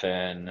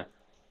often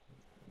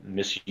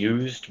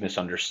misused,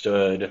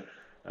 misunderstood,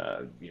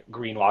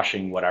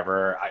 greenwashing,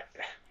 whatever.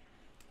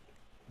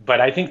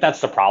 But I think that's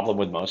the problem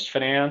with most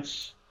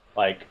finance.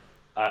 Like,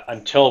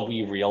 until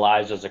we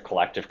realize as a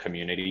collective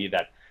community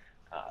that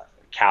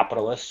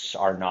capitalists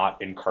are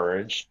not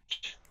encouraged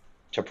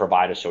to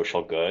provide a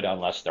social good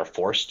unless they're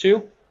forced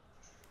to,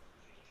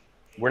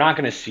 we're not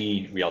going to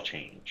see real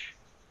change.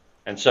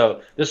 And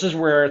so this is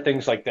where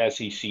things like the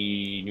SEC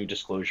new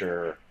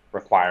disclosure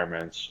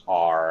requirements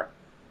are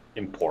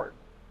important,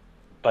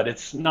 but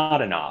it's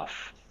not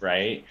enough,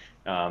 right?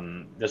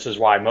 This is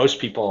why most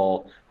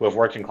people who have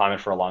worked in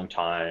climate for a long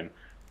time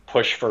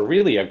push for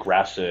really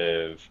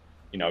aggressive,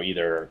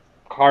 either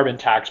carbon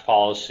tax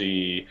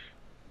policy,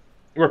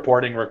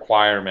 reporting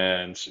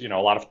requirements. A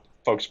lot of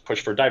folks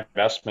push for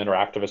divestment or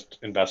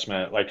activist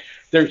investment. Like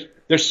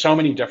there's so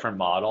many different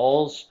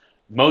models.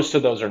 Most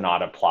of those are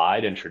not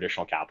applied in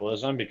traditional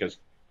capitalism because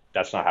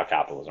that's not how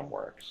capitalism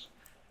works.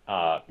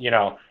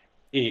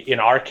 In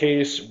our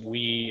case,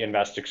 we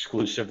invest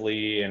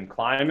exclusively in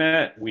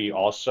climate. We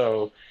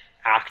also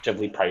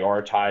actively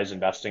prioritize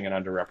investing in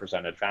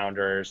underrepresented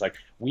founders. Like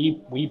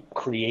we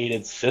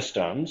created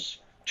systems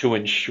to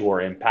ensure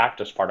impact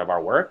as part of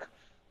our work,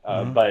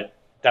 Mm-hmm. but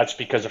that's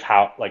because of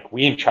how like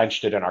we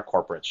entrenched it in our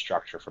corporate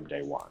structure from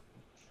day one.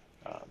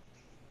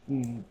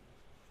 Um,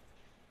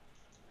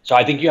 So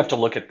I think you have to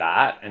look at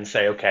that and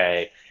say,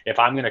 okay, if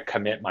I'm going to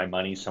commit my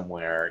money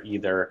somewhere,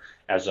 either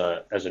as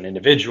an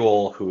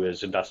individual who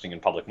is investing in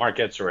public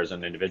markets, or as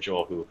an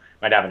individual who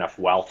might have enough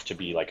wealth to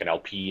be like an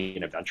LP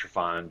in a venture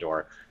fund,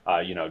 or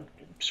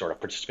sort of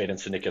participate in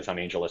syndicates on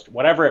AngelList,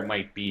 whatever it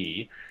might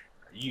be,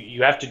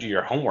 you have to do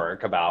your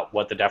homework about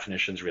what the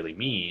definitions really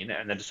mean,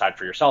 and then decide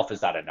for yourself, is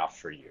that enough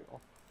for you?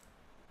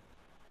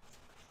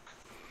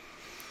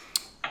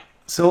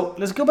 So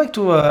let's go back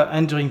to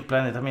Enduring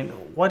Planet. I mean,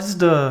 what is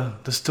the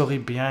story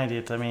behind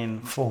it? I mean,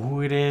 for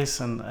who it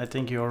is, and I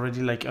think you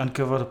already like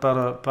uncovered part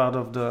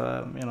of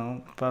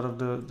the part of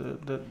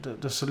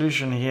the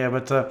solution here.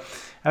 But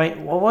I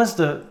mean, what was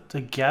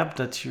the gap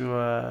that you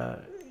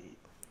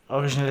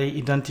originally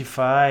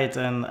identified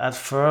and at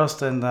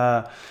first, and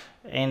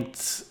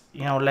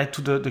led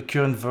to the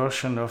current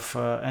version of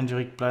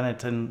Enduring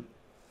Planet, and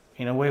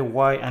in a way,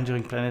 why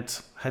Enduring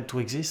Planet had to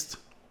exist?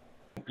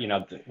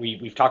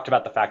 We've talked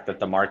about the fact that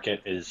the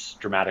market is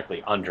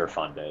dramatically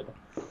underfunded.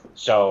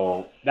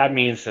 So that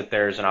means that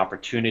there's an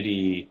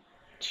opportunity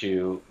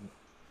to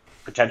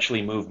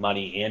potentially move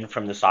money in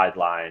from the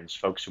sidelines,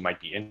 folks who might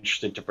be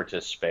interested to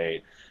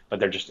participate, but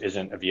there just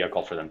isn't a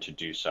vehicle for them to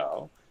do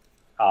so.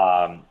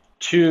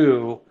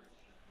 Two,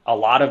 a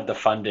lot of the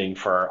funding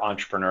for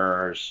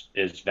entrepreneurs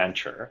is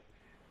venture,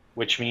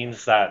 which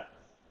means that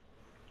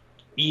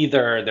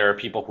either there are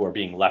people who are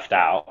being left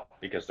out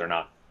because they're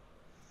not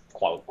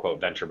quote quote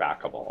venture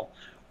backable,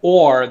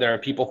 or there are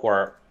people who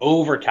are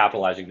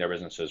overcapitalizing their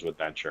businesses with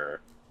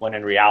venture when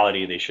in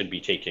reality they should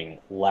be taking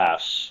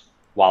less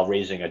while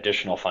raising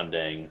additional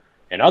funding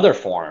in other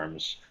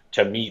forms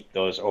to meet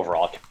those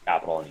overall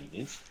capital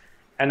needs.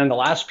 And then the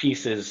last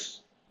piece is,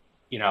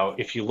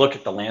 if you look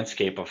at the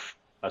landscape of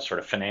sort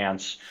of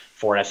finance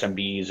for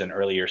SMBs and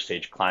earlier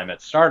stage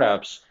climate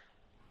startups,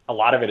 a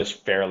lot of it is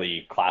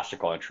fairly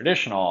classical and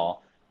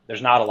traditional.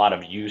 There's not a lot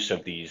of use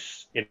of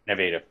these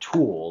innovative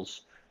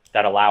tools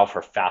that allow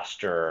for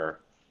faster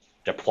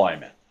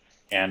deployment.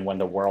 And when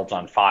the world's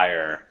on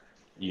fire,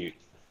 you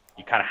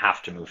kind of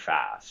have to move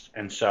fast.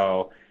 And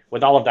so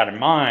with all of that in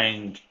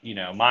mind,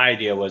 my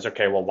idea was,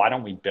 okay, well, why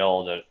don't we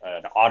build an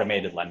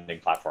automated lending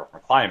platform for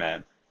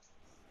climate?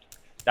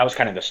 That was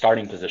kind of the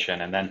starting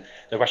position. And then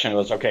the question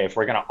was, okay, if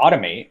we're going to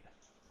automate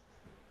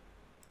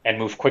and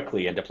move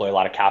quickly and deploy a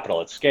lot of capital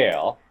at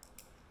scale,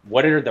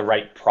 what are the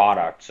right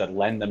products that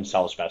lend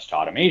themselves best to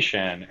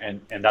automation?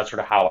 And that's sort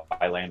of how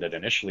I landed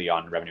initially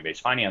on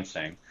revenue-based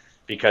financing,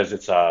 because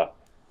it's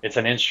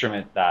an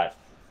instrument that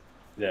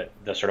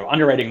the sort of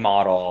underwriting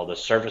model, the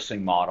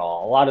servicing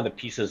model, a lot of the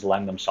pieces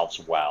lend themselves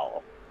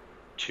well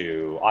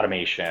to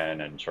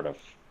automation and sort of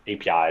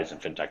APIs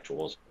and fintech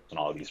tools and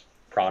all of these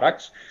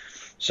products.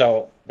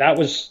 So that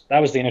was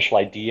the initial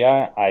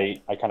idea.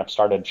 I kind of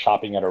started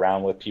shopping it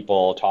around with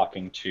people,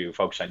 talking to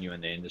folks I knew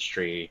in the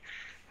industry.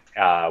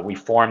 We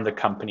formed the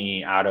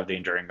company out of the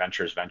Enduring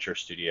Ventures Venture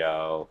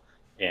Studio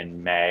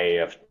in May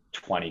of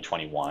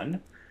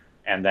 2021.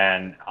 And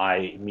then I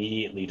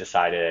immediately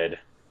decided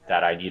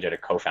that I needed a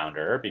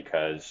co-founder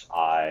because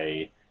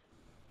I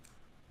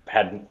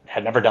had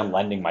never done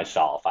lending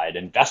myself. I had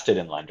invested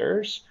in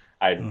lenders.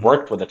 I had Mm-hmm.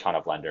 worked with a ton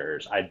of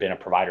lenders. I'd been a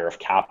provider of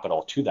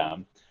capital to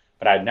them,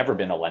 but I'd never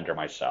been a lender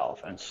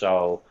myself. And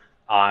so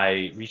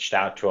I reached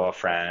out to a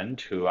friend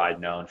who I'd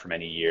known for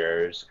many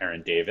years,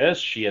 Erin Davis.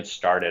 She had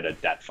started a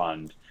debt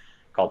fund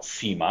called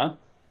SEMA,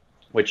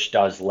 which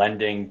does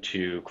lending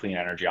to clean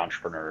energy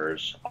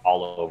entrepreneurs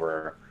all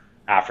over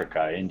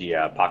Africa,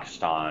 India,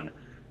 Pakistan.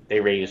 They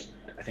raised,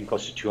 I think,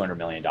 close to $200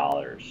 million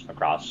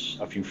across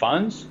a few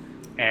funds.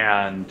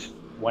 And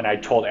when I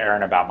told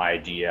Erin about my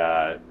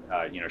idea,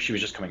 she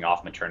was just coming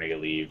off maternity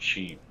leave.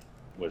 She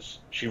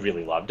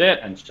really loved it.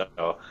 And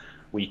so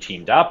we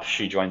teamed up.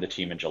 She joined the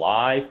team in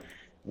July.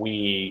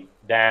 We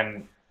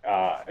then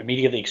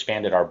immediately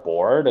expanded our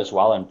board as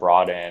well and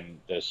brought in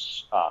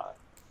this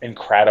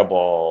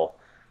incredible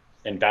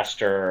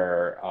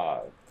investor,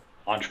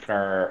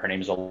 entrepreneur. Her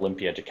name is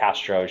Olympia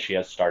DeCastro. She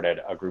has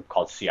started a group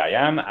called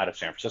CIM out of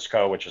San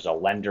Francisco, which is a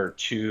lender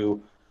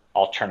to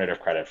alternative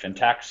credit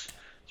fintechs.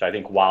 So I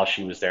think while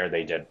she was there,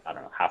 they did, I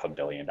don't know, $500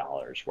 million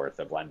worth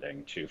of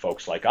lending to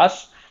folks like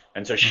us.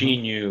 And so Mm-hmm. she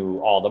knew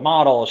all the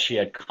models. She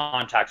had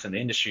contacts in the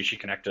industry. She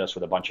connected us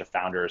with a bunch of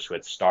founders who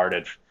had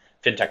started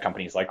fintech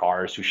companies like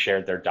ours, who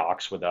shared their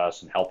docs with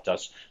us and helped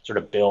us sort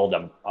of build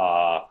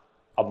a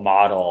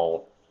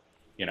model,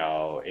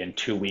 in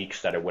 2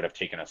 weeks that it would have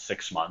taken us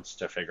 6 months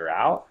to figure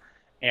out.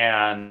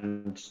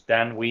 And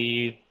then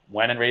we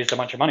went and raised a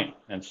bunch of money.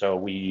 And so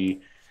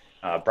we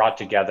brought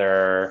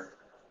together,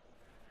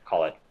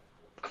 call it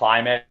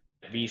climate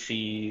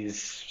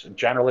VCs,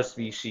 generalist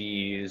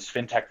VCs,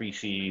 fintech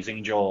VCs,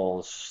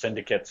 angels,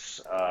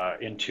 syndicates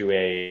into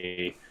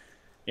a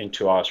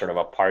sort of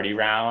a party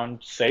round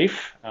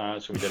safe.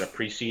 So we did a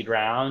pre-seed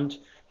round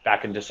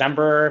back in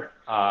December,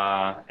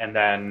 and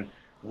then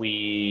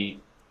we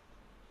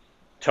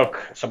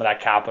took some of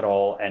that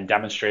capital and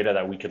demonstrated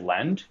that we could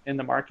lend in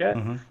the market.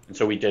 Mm-hmm. And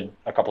so we did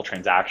a couple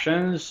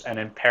transactions. And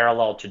in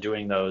parallel to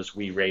doing those,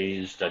 we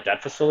raised a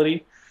debt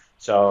facility.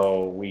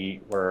 So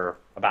we were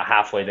about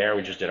halfway there.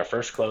 We just did a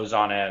first close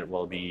on it.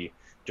 We'll be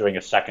doing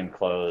a second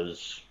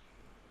close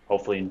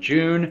hopefully in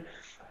June.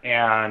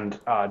 And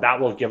that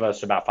will give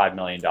us about $5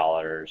 million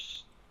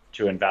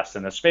to invest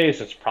in the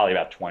space. It's probably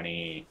about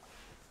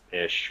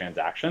 20-ish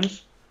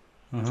transactions.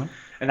 Mm-hmm.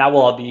 And that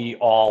will be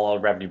all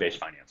revenue-based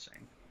financing.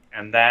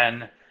 And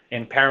then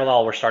in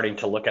parallel, we're starting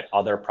to look at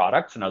other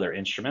products and other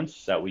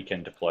instruments that we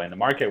can deploy in the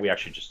market. We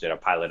actually just did a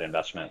pilot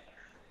investment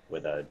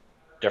with a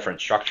different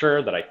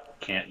structure that I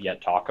can't yet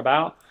talk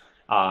about.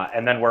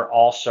 And then we're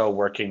also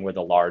working with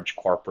a large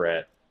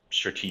corporate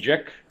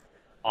strategic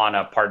on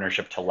a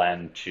partnership to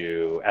lend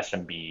to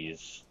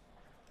SMBs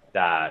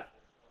that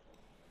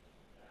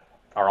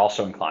are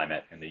also in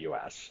climate in the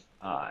US.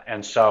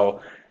 And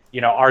so,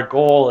 our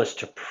goal is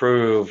to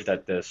prove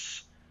that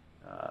this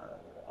uh,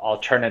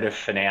 alternative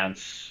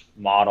finance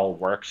model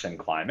works in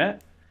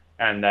climate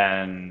and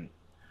then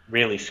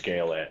really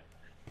scale it,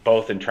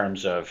 both in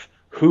terms of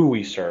who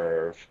we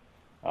serve,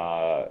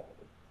 uh,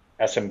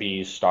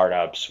 SMBs,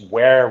 startups,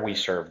 where we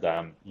serve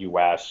them,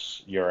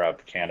 US,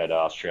 Europe, Canada,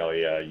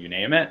 Australia, you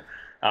name it.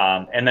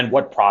 And then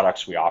what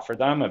products we offer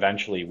them.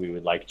 Eventually, we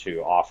would like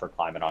to offer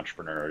climate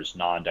entrepreneurs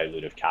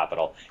non-dilutive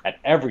capital at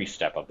every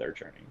step of their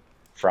journey,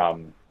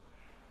 from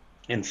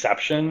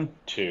inception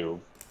to,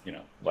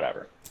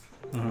 whatever,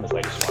 as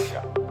late as you want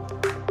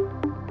to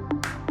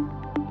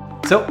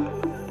go. So,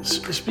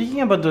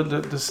 speaking about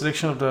the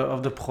selection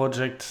of the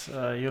project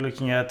you're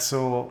looking at,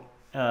 so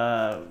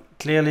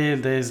clearly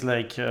there's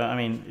like I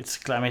mean it's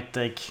climate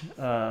tech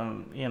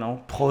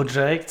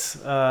project.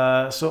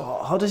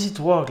 So how does it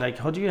work? Like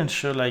how do you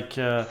ensure like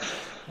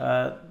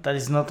that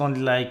is not only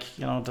like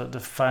the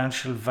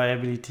financial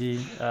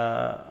viability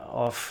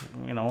of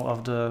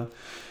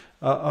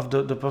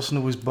the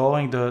person who is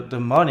borrowing the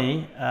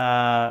money,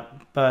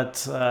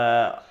 but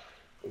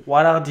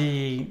what are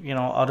the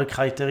other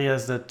criteria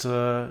that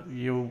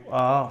you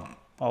are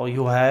or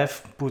you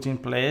have put in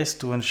place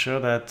to ensure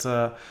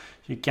that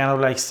you kind of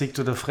like stick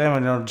to the frame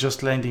and you're not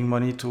just lending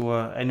money to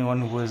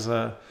anyone who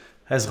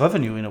has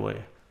revenue in a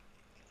way?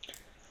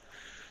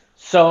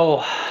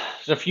 So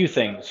there's a few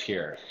things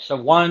here. So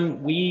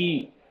one,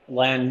 we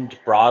lend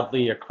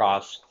broadly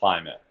across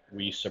climate.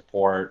 We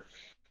support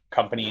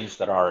companies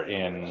that are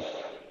in,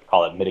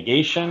 call it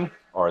mitigation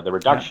or the Yeah.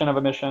 reduction of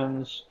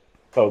emissions,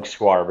 folks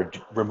who are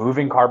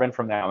removing carbon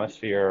from the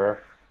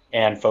atmosphere,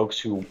 and folks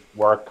who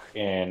work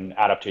in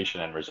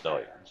adaptation and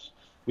resilience.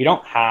 We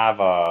don't have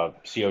a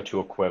CO2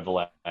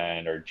 equivalent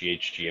or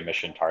GHG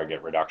emission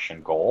target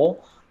reduction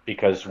goal.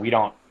 because we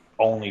don't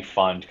only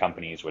fund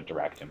companies with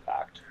direct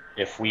impact.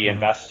 If we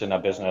invest in a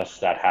business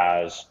that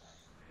has,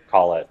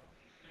 call it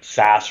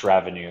SaaS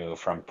revenue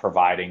from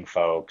providing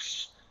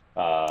folks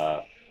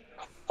uh,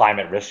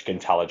 climate risk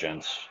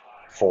intelligence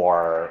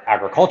for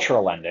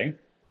agricultural lending,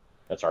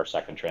 that's our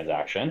second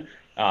transaction.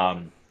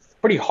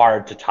 Pretty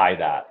hard to tie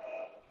that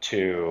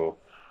to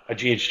a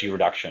GHG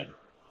reduction,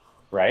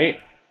 right?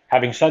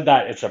 Having said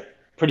that, it's a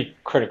pretty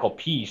critical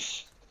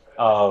piece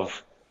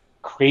of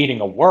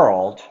creating a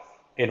world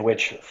in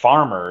which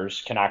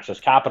farmers can access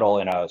capital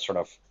in a sort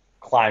of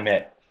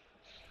climate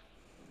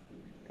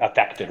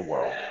affected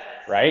world,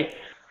 right?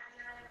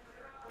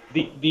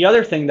 The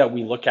other thing that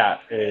we look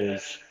at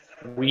is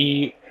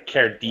we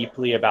care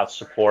deeply about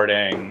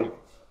supporting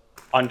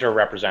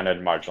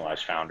underrepresented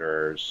marginalized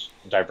founders,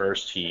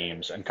 diverse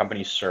teams, and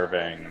companies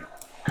serving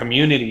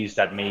communities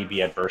that may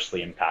be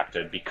adversely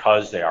impacted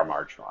because they are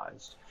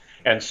marginalized.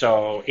 And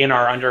so in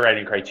our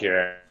underwriting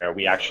criteria,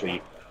 we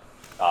actually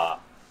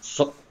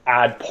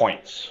add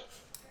points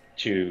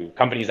to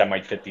companies that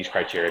might fit these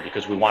criteria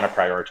because we want to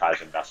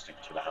prioritize investing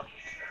to them.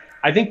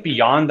 I think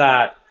beyond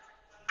that,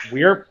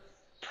 we're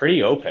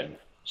pretty open.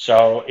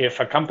 So if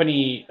a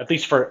company, at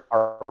least for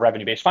our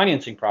revenue-based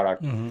financing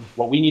product,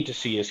 what we need to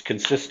see is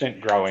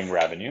consistent growing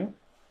revenue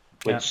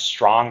with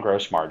strong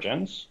gross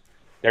margins.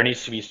 There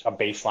needs to be a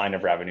baseline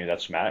of revenue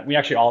that's met. We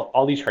actually,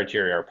 all these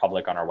criteria are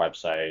public on our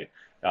website.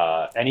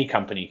 Any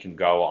company can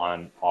go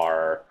on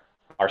our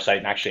site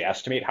and actually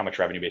estimate how much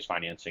revenue-based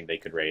financing they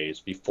could raise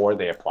before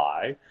they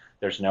apply.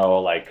 There's no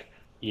like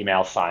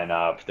email sign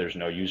up. There's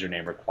no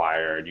username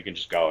required. You can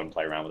just go and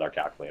play around with our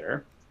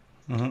calculator.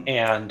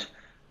 And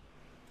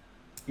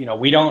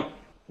we don't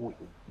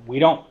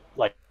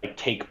like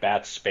take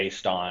bets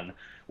based on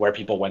where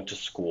people went to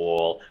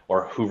school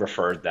or who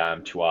referred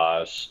them to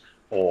us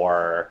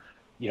or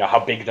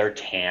how big their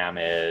TAM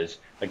is.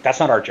 Like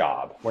that's not our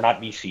job. We're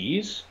not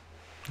VCs.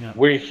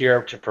 We're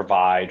here to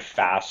provide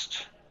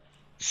fast,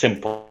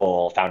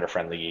 simple,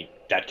 founder-friendly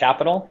debt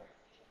capital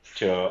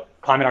to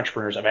climate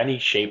entrepreneurs of any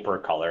shape or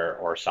color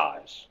or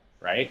size,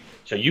 right?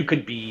 So you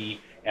could be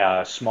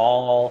a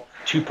small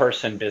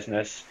 2-person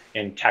business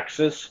in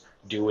Texas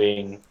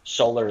doing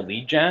solar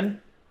lead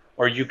gen,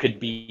 or you could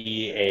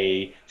be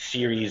a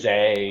Series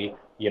A,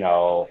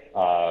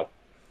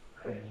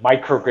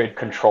 microgrid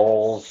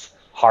controls,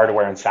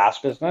 hardware and SaaS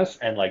business,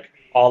 and like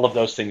all of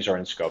those things are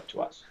in scope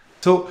to us.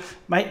 So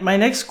my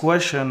next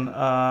question,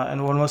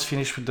 and we're almost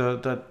finished with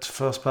that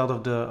first part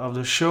of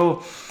the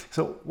show.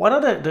 So what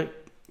are the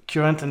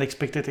current and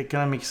expected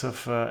economics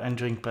of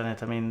Enduring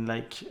Planet? I mean,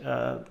 like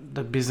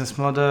the business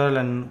model,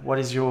 and what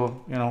is your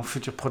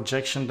future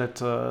projection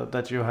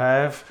that you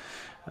have,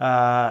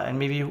 and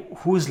maybe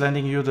who's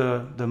lending you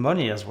the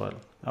money as well?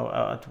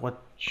 At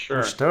which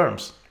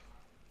terms?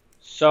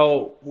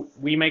 So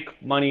we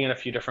make money in a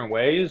few different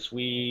ways.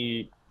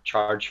 We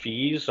charge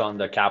fees on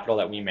the capital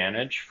that we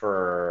manage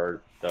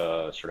for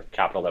the sort of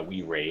capital that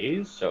we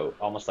raise, so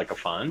almost like a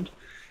fund.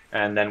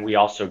 And then we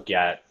also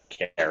get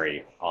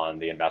carry on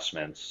the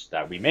investments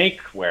that we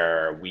make,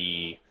 where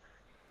we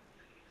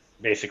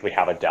basically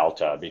have a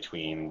delta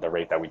between the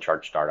rate that we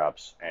charge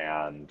startups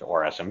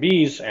or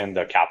SMBs and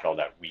the capital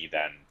that we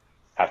then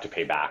have to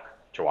pay back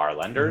to our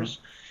lenders.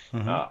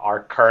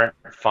 Our current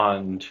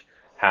fund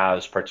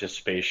has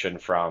participation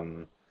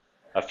from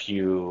a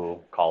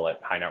few, call it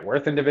high net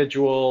worth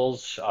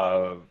individuals,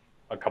 a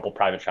couple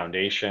private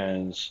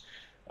foundations.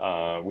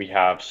 We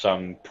have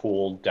some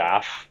pooled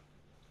DAF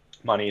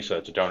money, so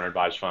it's a donor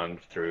advised fund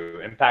through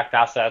impact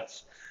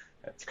assets.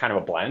 It's kind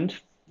of a blend.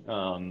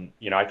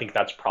 I think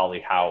that's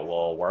probably how it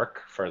will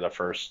work for the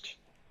first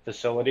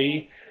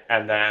facility.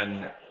 And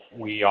then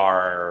we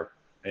are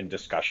in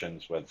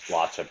discussions with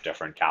lots of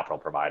different capital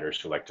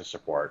providers who like to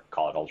support,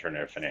 call it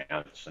alternative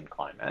finance and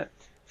climate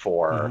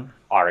for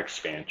our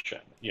expansion.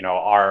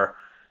 Our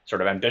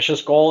sort of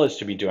ambitious goal is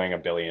to be doing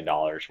 $1 billion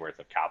worth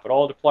of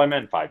capital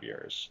deployment in 5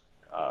 years.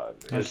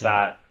 Is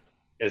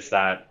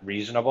that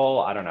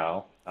reasonable? I don't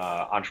know.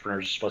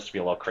 Entrepreneurs are supposed to be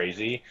a little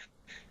crazy.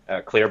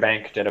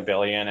 Clearbank did $1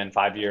 billion in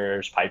 5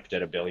 years. Pipe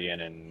did $1 billion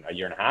in a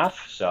year and a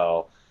half.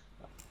 So,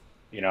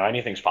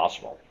 anything's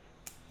possible.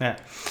 Yeah.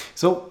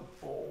 So,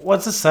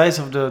 what's the size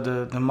of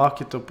the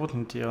market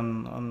opportunity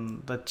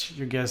on that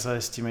you guys are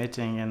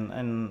estimating?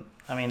 And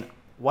I mean,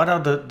 what are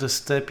the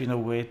steps in a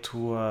way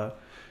to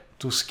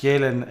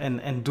scale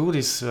and do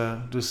this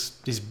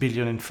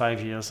billion in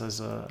 5 years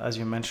as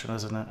you mentioned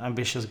as an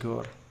ambitious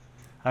goal?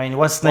 I mean,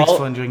 what's next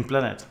for Enduring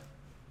Planet?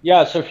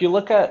 Yeah, so if you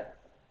look at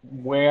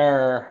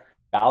where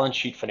balance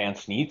sheet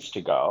finance needs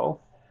to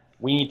go,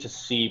 we need to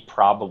see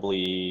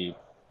probably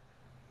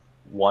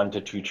 1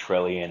 to 2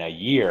 trillion a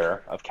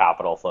year of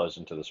capital flows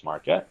into this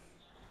market.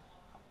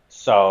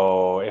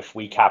 So if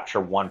we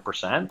capture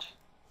 1%,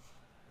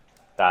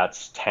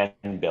 that's 10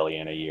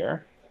 billion a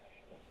year.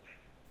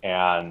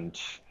 And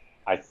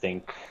I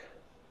think,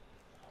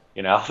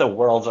 the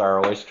world's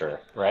our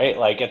oyster, right?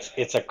 Like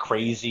it's a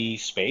crazy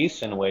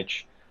space in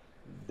which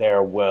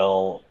there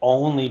will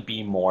only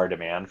be more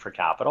demand for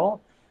capital.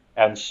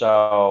 And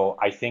so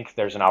I think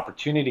there's an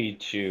opportunity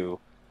to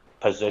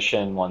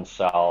position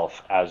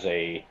oneself as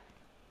a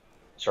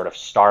sort of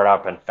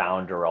startup and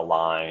founder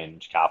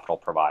aligned capital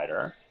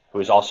provider who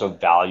is also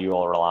value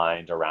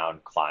aligned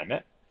around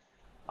climate,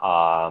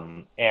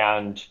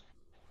 and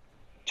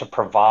to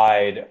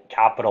provide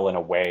capital in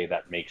a way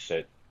that makes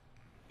it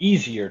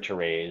easier to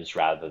raise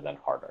rather than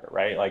harder,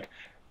 right? Like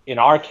in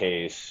our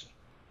case,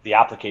 the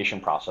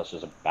application process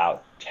is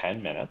about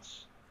 10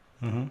 minutes.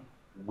 Mm-hmm.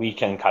 We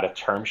can cut a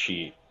term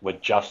sheet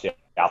with just the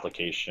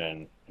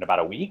application in about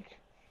a week,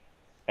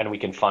 and we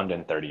can fund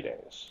in 30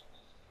 days.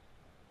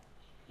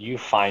 You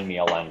find me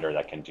a lender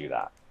that can do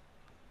that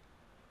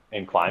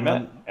in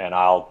climate, Then, and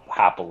I'll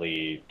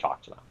happily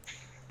talk to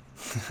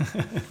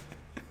them.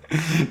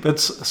 but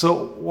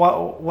so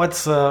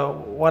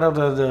what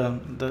are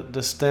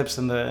the steps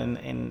and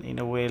in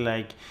a way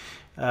like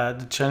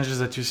the challenges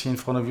that you see in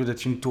front of you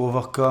that you need to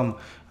overcome?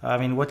 I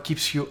mean, what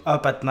keeps you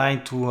up at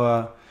night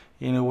to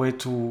in a way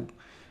to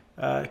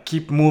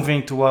keep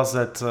moving towards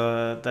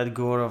that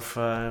goal of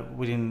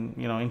within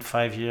in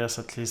 5 years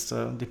at least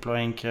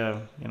deploying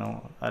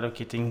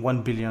allocating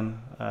 1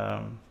 billion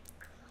in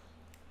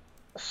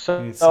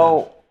itself.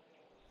 So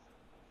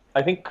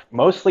I think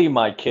mostly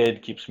my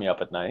kid keeps me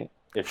up at night,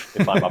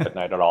 if I'm up at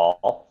night at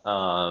all.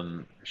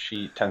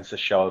 She tends to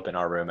show up in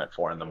our room at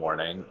 4 in the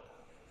morning,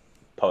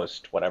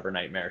 post whatever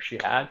nightmare she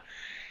had.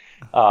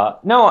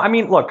 No, I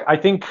mean, look, I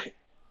think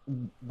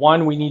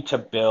one, we need to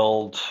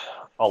build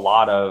a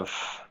lot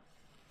of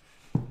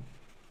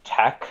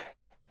tech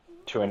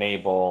to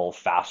enable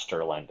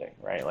faster lending,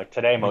 right? Like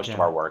today, most Okay. of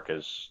our work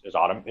is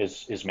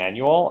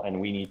manual, and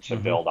we need to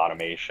Mm-hmm. build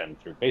automation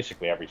through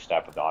basically every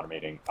step of the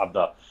automating of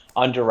the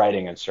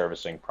underwriting and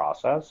servicing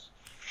process.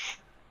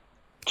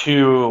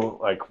 To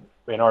like,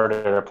 in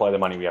order to deploy the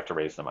money, we have to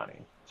raise the money.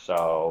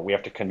 So we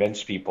have to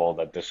convince people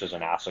that this is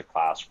an asset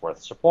class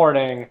worth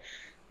supporting.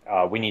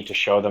 We need to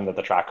show them that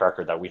the track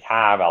record that we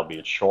have,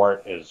 albeit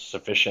short, is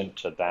sufficient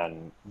to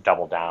then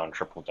double down,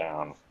 triple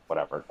down,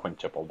 whatever,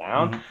 quintuple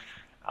down. Mm-hmm.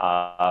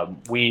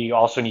 We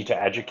also need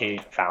to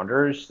educate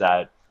founders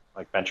that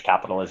like venture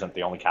capital isn't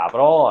the only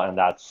capital, and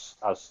that's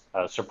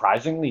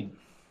surprisingly,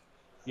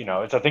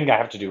 it's a thing I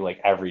have to do like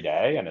every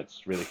day, and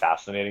it's really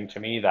fascinating to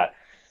me that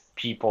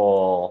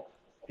people,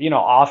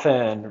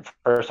 often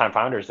first-time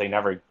founders, they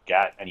never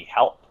get any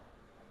help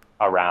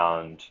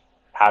around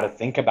how to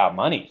think about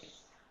money.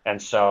 And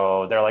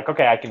so they're like,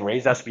 okay, I can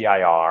raise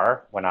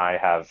SBIR when I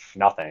have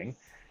nothing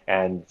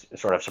and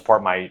sort of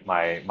support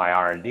my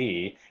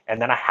R&D,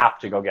 and then I have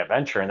to go get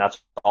venture, and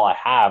that's all I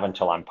have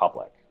until I'm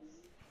public,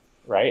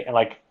 right? And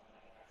like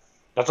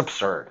that's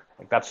absurd.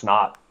 Like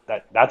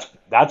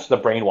that's the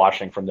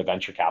brainwashing from the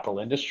venture capital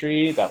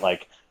industry that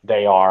like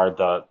they are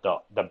the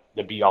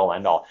be all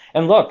end all.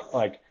 And look,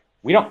 like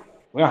we don't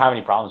we don't have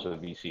any problems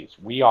with VCs.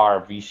 We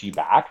are VC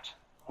backed.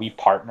 We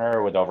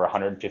partner with over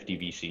 150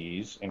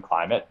 VCs in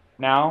climate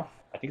now.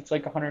 I think it's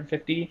like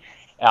 150.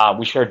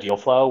 We share deal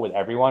flow with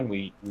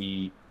everyone.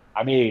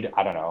 I made,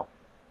 I don't know,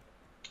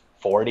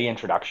 40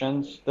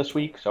 introductions this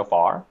week so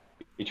far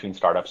between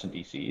startups and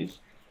VCs.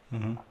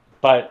 Mm-hmm.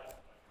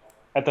 But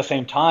at the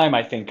same time,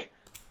 I think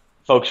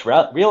folks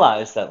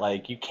realize that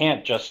like you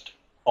can't just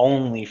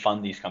only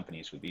fund these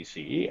companies with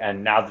VC.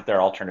 And now that there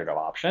are alternative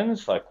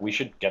options, like we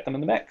should get them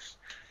in the mix.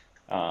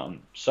 I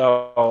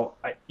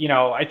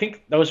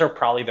think those are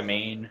probably the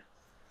main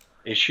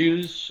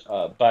issues,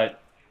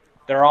 but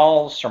they're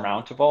all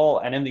surmountable.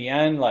 And in the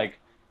end, like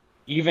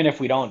even if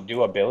we don't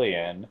do a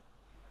billion,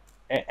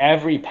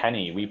 every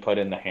penny we put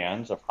in the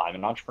hands of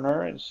climate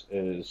entrepreneurs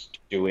is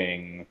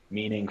doing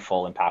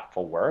meaningful,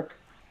 impactful work.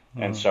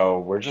 And Mm-hmm. so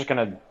we're just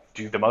going to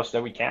do the most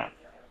that we can.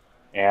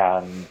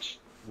 And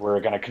we're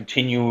going to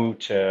continue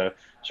to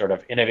sort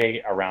of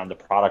innovate around the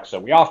products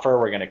that we offer.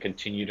 We're going to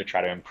continue to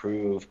try to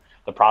improve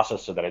the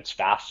process so that it's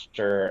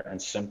faster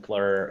and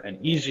simpler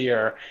and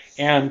easier.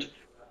 And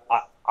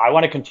I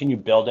want to continue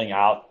building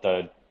out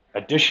the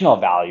additional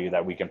value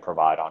that we can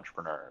provide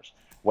entrepreneurs,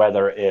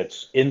 whether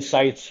it's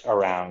insights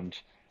around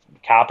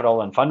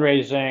capital and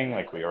fundraising,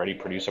 like we already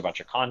produce a bunch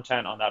of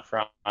content on that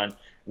front,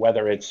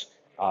 whether it's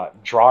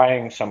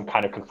drawing some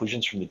kind of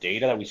conclusions from the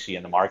data that we see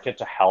in the market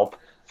to help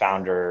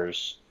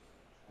founders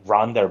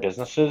run their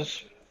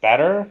businesses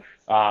better,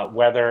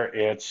 whether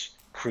it's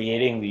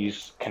creating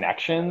these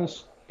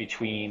connections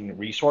between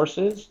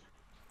resources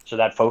so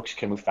that folks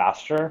can move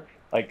faster.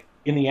 Like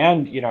in the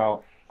end,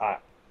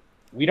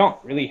 we don't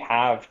really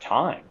have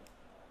time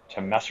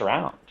to mess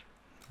around.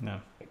 Yeah.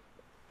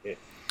 It,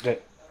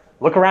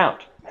 Look around,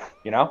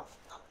 you know?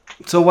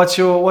 So what's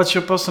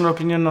your personal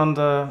opinion on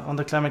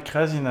the climate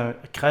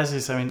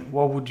crisis? I mean,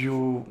 what would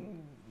you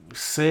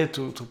say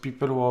to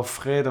people who are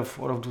afraid of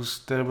all of those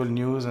terrible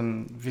news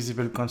and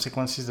visible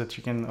consequences that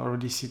you can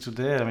already see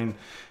today? I mean,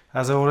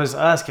 as I always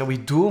ask, are we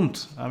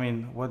doomed? I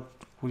mean, what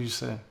would you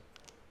say?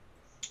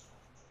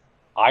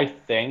 I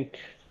think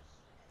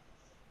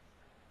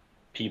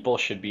people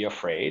should be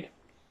afraid,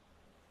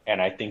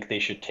 and I think they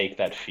should take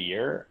that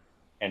fear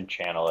and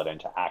channel it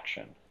into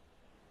action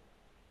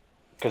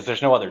because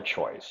there's no other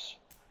choice,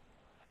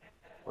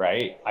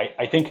 right?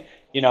 I think,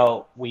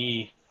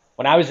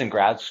 when I was in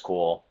grad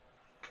school,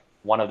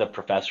 one of the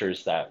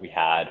professors that we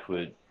had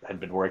who had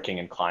been working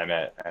in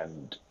climate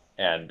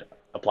and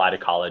applied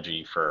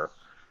ecology for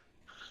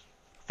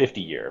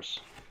 50 years.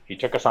 He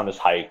took us on this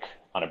hike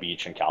on a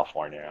beach in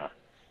California,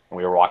 and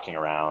we were walking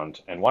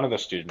around, and one of the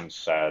students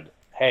said,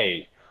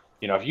 "Hey,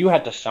 if you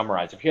had to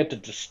summarize, if you had to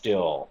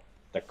distill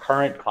the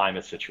current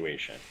climate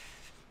situation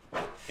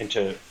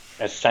into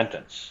a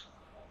sentence,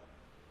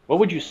 what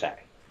would you say?"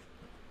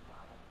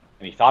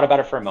 And he thought about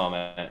it for a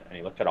moment, and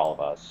he looked at all of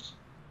us,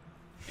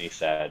 and he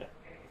said,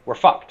 "We're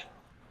fucked."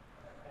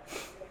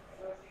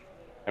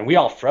 And we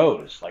all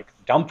froze, like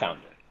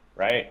dumbfounded,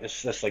 right?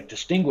 This like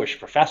distinguished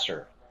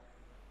professor.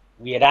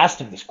 We had asked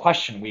him this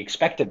question. We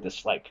expected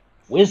this like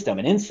wisdom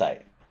and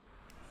insight.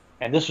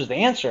 And this was the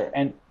answer.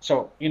 And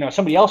so,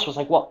 somebody else was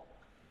like, "Well,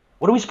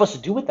 what are we supposed to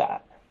do with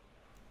that?"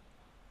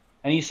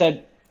 And he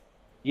said,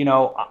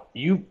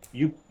 you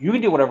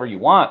can do whatever you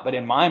want, but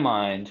in my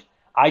mind,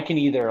 I can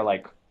either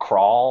like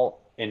crawl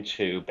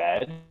into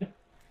bed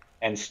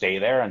and stay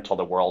there until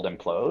the world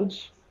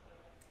implodes,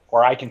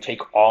 or I can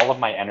take all of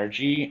my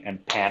energy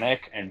and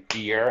panic and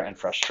fear and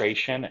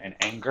frustration and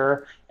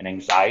anger and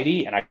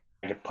anxiety, and I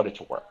can put it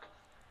to work.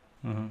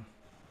 Mm-hmm.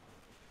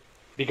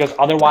 Because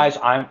otherwise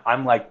I'm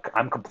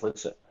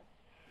complicit.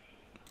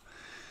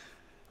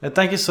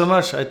 Thank you so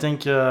much. I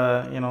think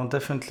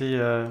definitely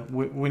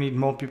we need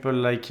more people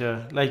like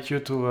you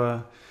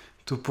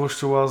to push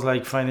towards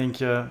like finding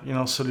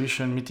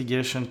solution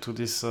mitigation to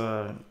this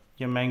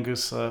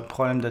humongous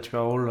problem that we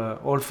are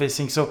all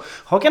facing. So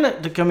how can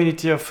the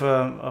community of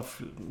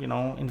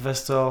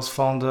investors,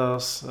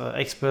 founders,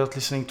 experts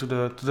listening to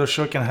the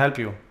show can help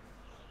you?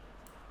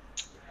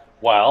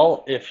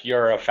 Well, if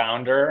you're a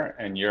founder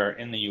and you're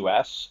in the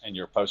US and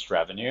you're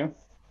post-revenue,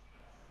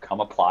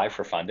 come apply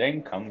for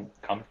funding. Come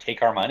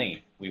take our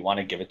money. We want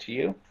to give it to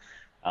you.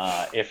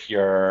 If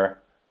you're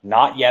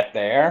not yet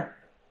there,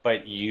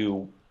 but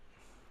you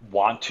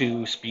want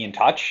to be in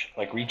touch,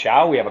 like reach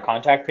out. We have a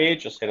contact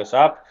page. Just hit us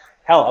up.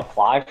 Hell,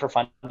 apply for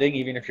funding.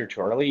 Even if you're too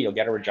early, you'll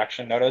get a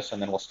rejection notice,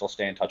 and then we'll still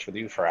stay in touch with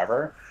you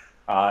forever.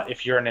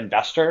 If you're an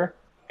investor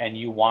and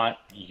you want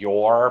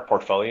your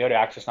portfolio to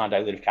access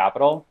non-dilutive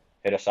capital,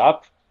 hit us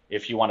up.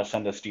 If you want to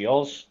send us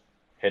deals,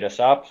 hit us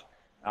up.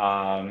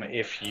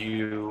 If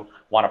you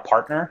want to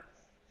partner,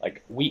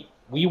 like we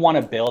want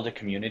to build a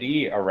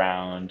community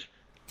around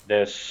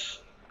this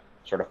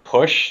sort of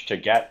push to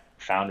get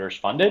founders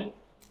funded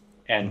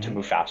and to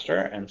move faster.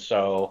 And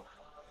so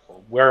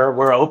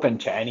we're open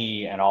to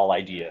any and all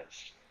ideas.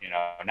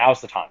 Now's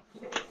the time.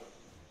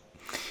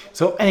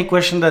 So any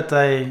question that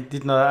I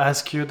did not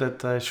ask you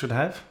that I should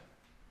have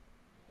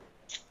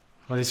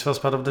for this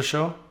first part of the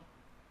show?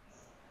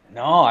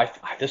 No,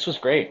 this was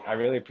great. I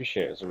really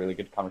appreciate it. It was a really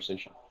good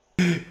conversation.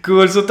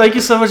 Cool. So thank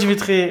you so much,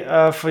 Dimitri,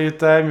 for your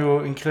time,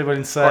 your incredible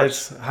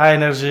insights, high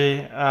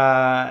energy,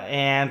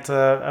 and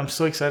I'm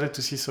so excited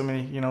to see so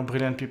many,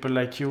 brilliant people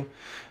like you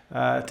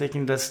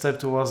taking that step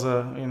towards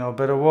a,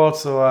 better world.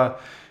 So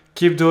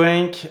keep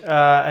doing,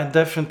 and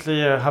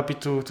definitely happy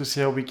to see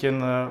how we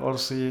can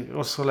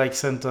also like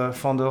send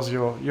founders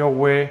your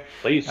way.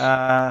 Please.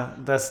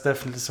 That's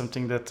definitely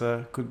something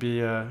that could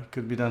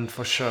be done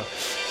for sure.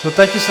 So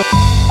thank you so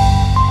much.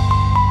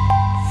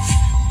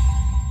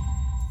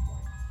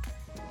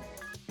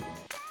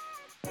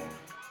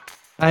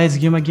 Hi, it's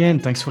Guillaume again.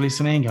 Thanks for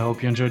listening. I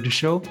hope you enjoyed the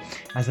show.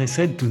 As I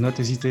said, do not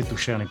hesitate to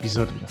share an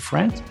episode with a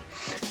friend.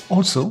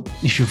 Also,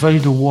 if you value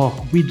the work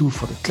we do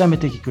for the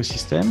climate tech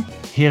ecosystem,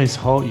 here is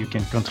how you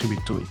can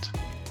contribute to it.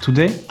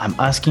 Today, I'm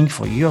asking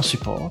for your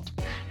support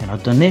and a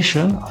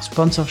donation or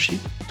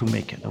sponsorship to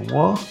make the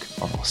work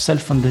of our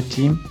self-funded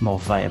team more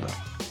viable.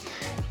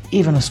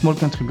 Even a small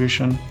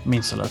contribution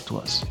means a lot to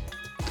us.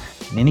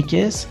 In any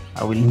case,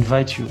 I will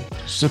invite you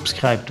to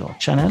subscribe to our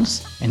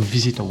channels and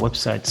visit our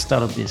website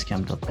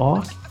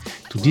startupbasecamp.org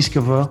to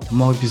discover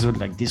more episodes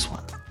like this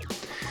one.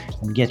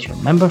 And get your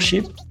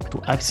membership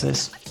to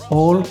access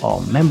all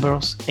our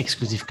members'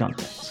 exclusive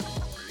content.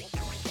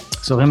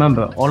 So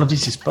remember, all of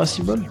this is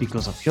possible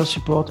because of your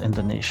support and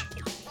donation.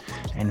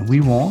 And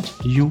we want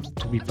you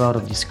to be part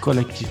of this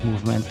collective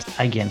movement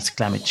against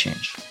climate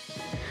change.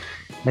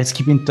 Let's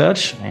keep in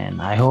touch,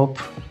 and I hope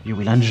you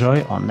will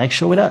enjoy our next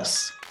show with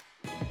us.